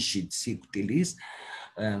შიში სიკვდილის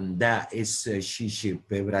და ეს შიში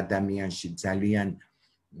ბევრ ადამიანში ძალიან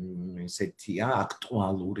ესეთია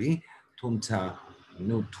აქტუალური, თუმცა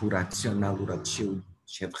ნუ თუ რაციონალურად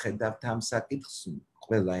შევხედავთ ამ საკითხს,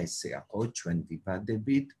 ყველა ესეა, ხო, ჩვენ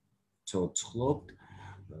ვიბადებით, ცოცხლობთ,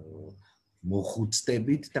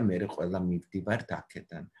 მოხუცდებით და მერე ყველა მივდივართ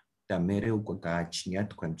აქედან. და მერე უკვე გააჩნია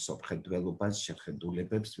თქვენ მსოფლმხედველობას,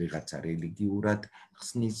 შეხედულებებს, ვიღაცა რელიგიურად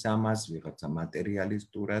ხსნის ამას, ვიღაცა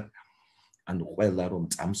მატერიალისტურად. ანუ ყველა რომ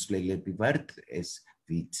წამსვლელები ვართ, ეს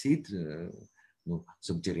ვიცით, ну,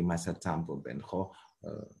 ზოგჯერ იმასაც ამბობენ, ხო?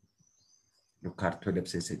 ну,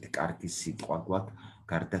 ქართველებს ესეთი კარგი სიტყვა გვაქვს,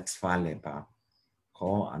 გარდაცვალება,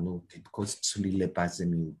 ხო? ანუ თითქოს ცვლილებაზე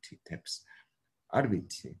მიუთითებს. არ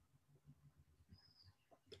ვიცი.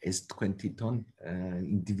 ეს თქვენ თვითონ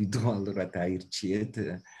ინდივიდუალურად აირჩიეთ,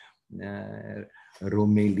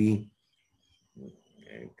 რომელი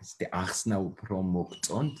ახსნა უფრო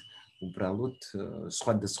მოგწონთ, უბრალოდ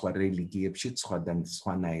სხვადასხვა რელიგიებში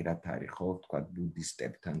სხვანაირად არის, ხო, თქვა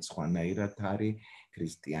ბუდისტებთან სხვანაირად არის,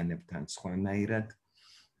 ქრისტიანებთან სხვანაირად.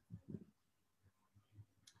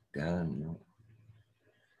 და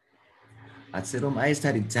ასე რომ აი ეს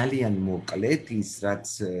არის ძალიან მოკლედ ის რაც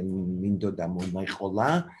მინდოდა მომეყოლა,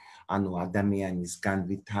 ანუ ადამიანის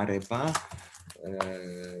განვითარება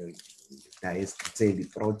და ეს ძელი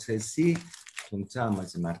პროცესი, თუმცა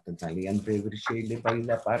ამაზე მართლა ძალიან ბევრი შეიძლება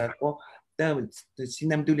ილაპარაკო და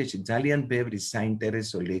სინამდვილეში ძალიან ბევრი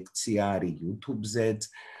საინტერესო ლექცია არის YouTube-ზეც,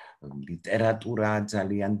 ლიტერატურა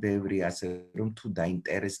ძალიან ბევრი, ასე რომ თუ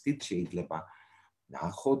დაინტერესდით შეიძლება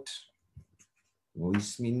ნახოთ,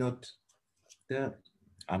 მოისმინოთ და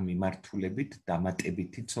ამ მიმართულებით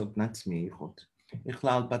დამატებითი ცოდნაც მიიღოთ. ეხლა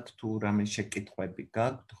ალბათ თუ რამე შეკითხვები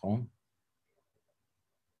გაქვთ, ხო?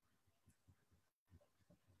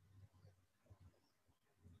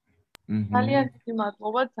 ძალიან დიდი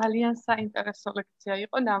მადლობა, ძალიან საინტერესო ლექცია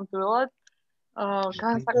იყო ნამდვილად.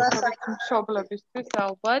 განსაკუთრებით მშობლებისთვის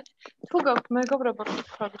ალბათ. თუ გაქვთ მეგობრებო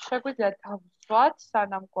კითხვები, შეგვიძლია დავუსვათ,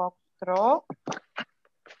 სანამ გვაქვს დრო.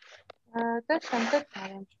 და შემდეგ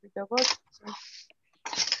დაემშვიდობოთ.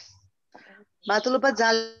 მადლობა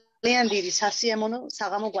ძალიან დიდი სასიამოვნო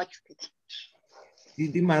საღამო გვაჩვენეთ.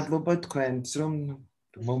 დიდი მადლობა თქვენს რომ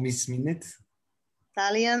მომისმინეთ.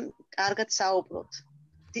 ძალიან კარგად საუბრობთ.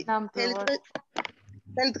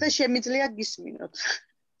 მთელი დღე შემიძლია გისმინოთ.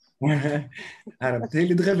 არა,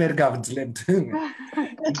 მთელი დღე ვერ გავძლებთ.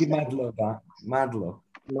 დიდი მადლობა.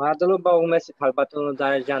 მადლობა უმეტეს ქალბატონო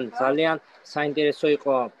დარეჯან, ძალიან საინტერესო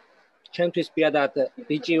იყო. ჩემთვის პირადად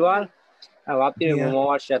ბიჭი ვარ. ვაპირებ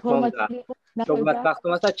მომავალში რა თქმა უნდა. მშობლად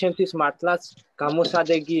გახდომას და ჩემთვის მართლაც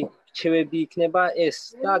გამოსადეგი რჩევები იქნება ეს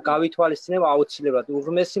და გავითვალისწინებ აუცილებლად.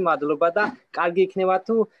 უღრმესი მადლობა და კარგი იქნება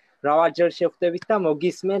თუ მრავალჯერ შევხვდებით და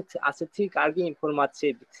მოგისმენთ ასეთი კარგი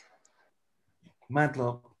ინფორმაციებით.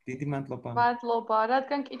 მადლობა, დიდი მადლობა. მადლობა,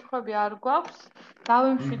 რადგან კითხვები არ გვაქვს,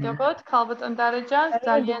 დავემშვიდობოთ ქალბატონ დარეჯანს,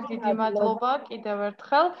 ძალიან დიდი მადლობა კიდევ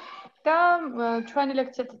ერთხელ და ჩვენი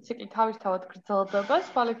ლექციათა ციკლი თავისთავად გრძელდება,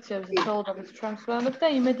 სხვა ლექციებზე ცდილობთ ჩვენს ველებს და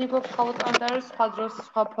იმედი გვაქვს ქალბატონ დარეჯანს სხვა დროს,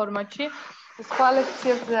 სხვა ფორმატში, სხვა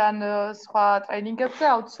ლექციებზე ან სხვა ტრეინინგებზე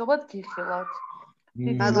აუცილებლად გიხილავთ.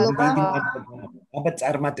 მადლობა. აბა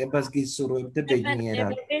წარმატებას გისურვებ და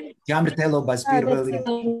ბედნიერად. ჯანმრთელობას პირველი.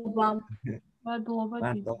 მადლობა.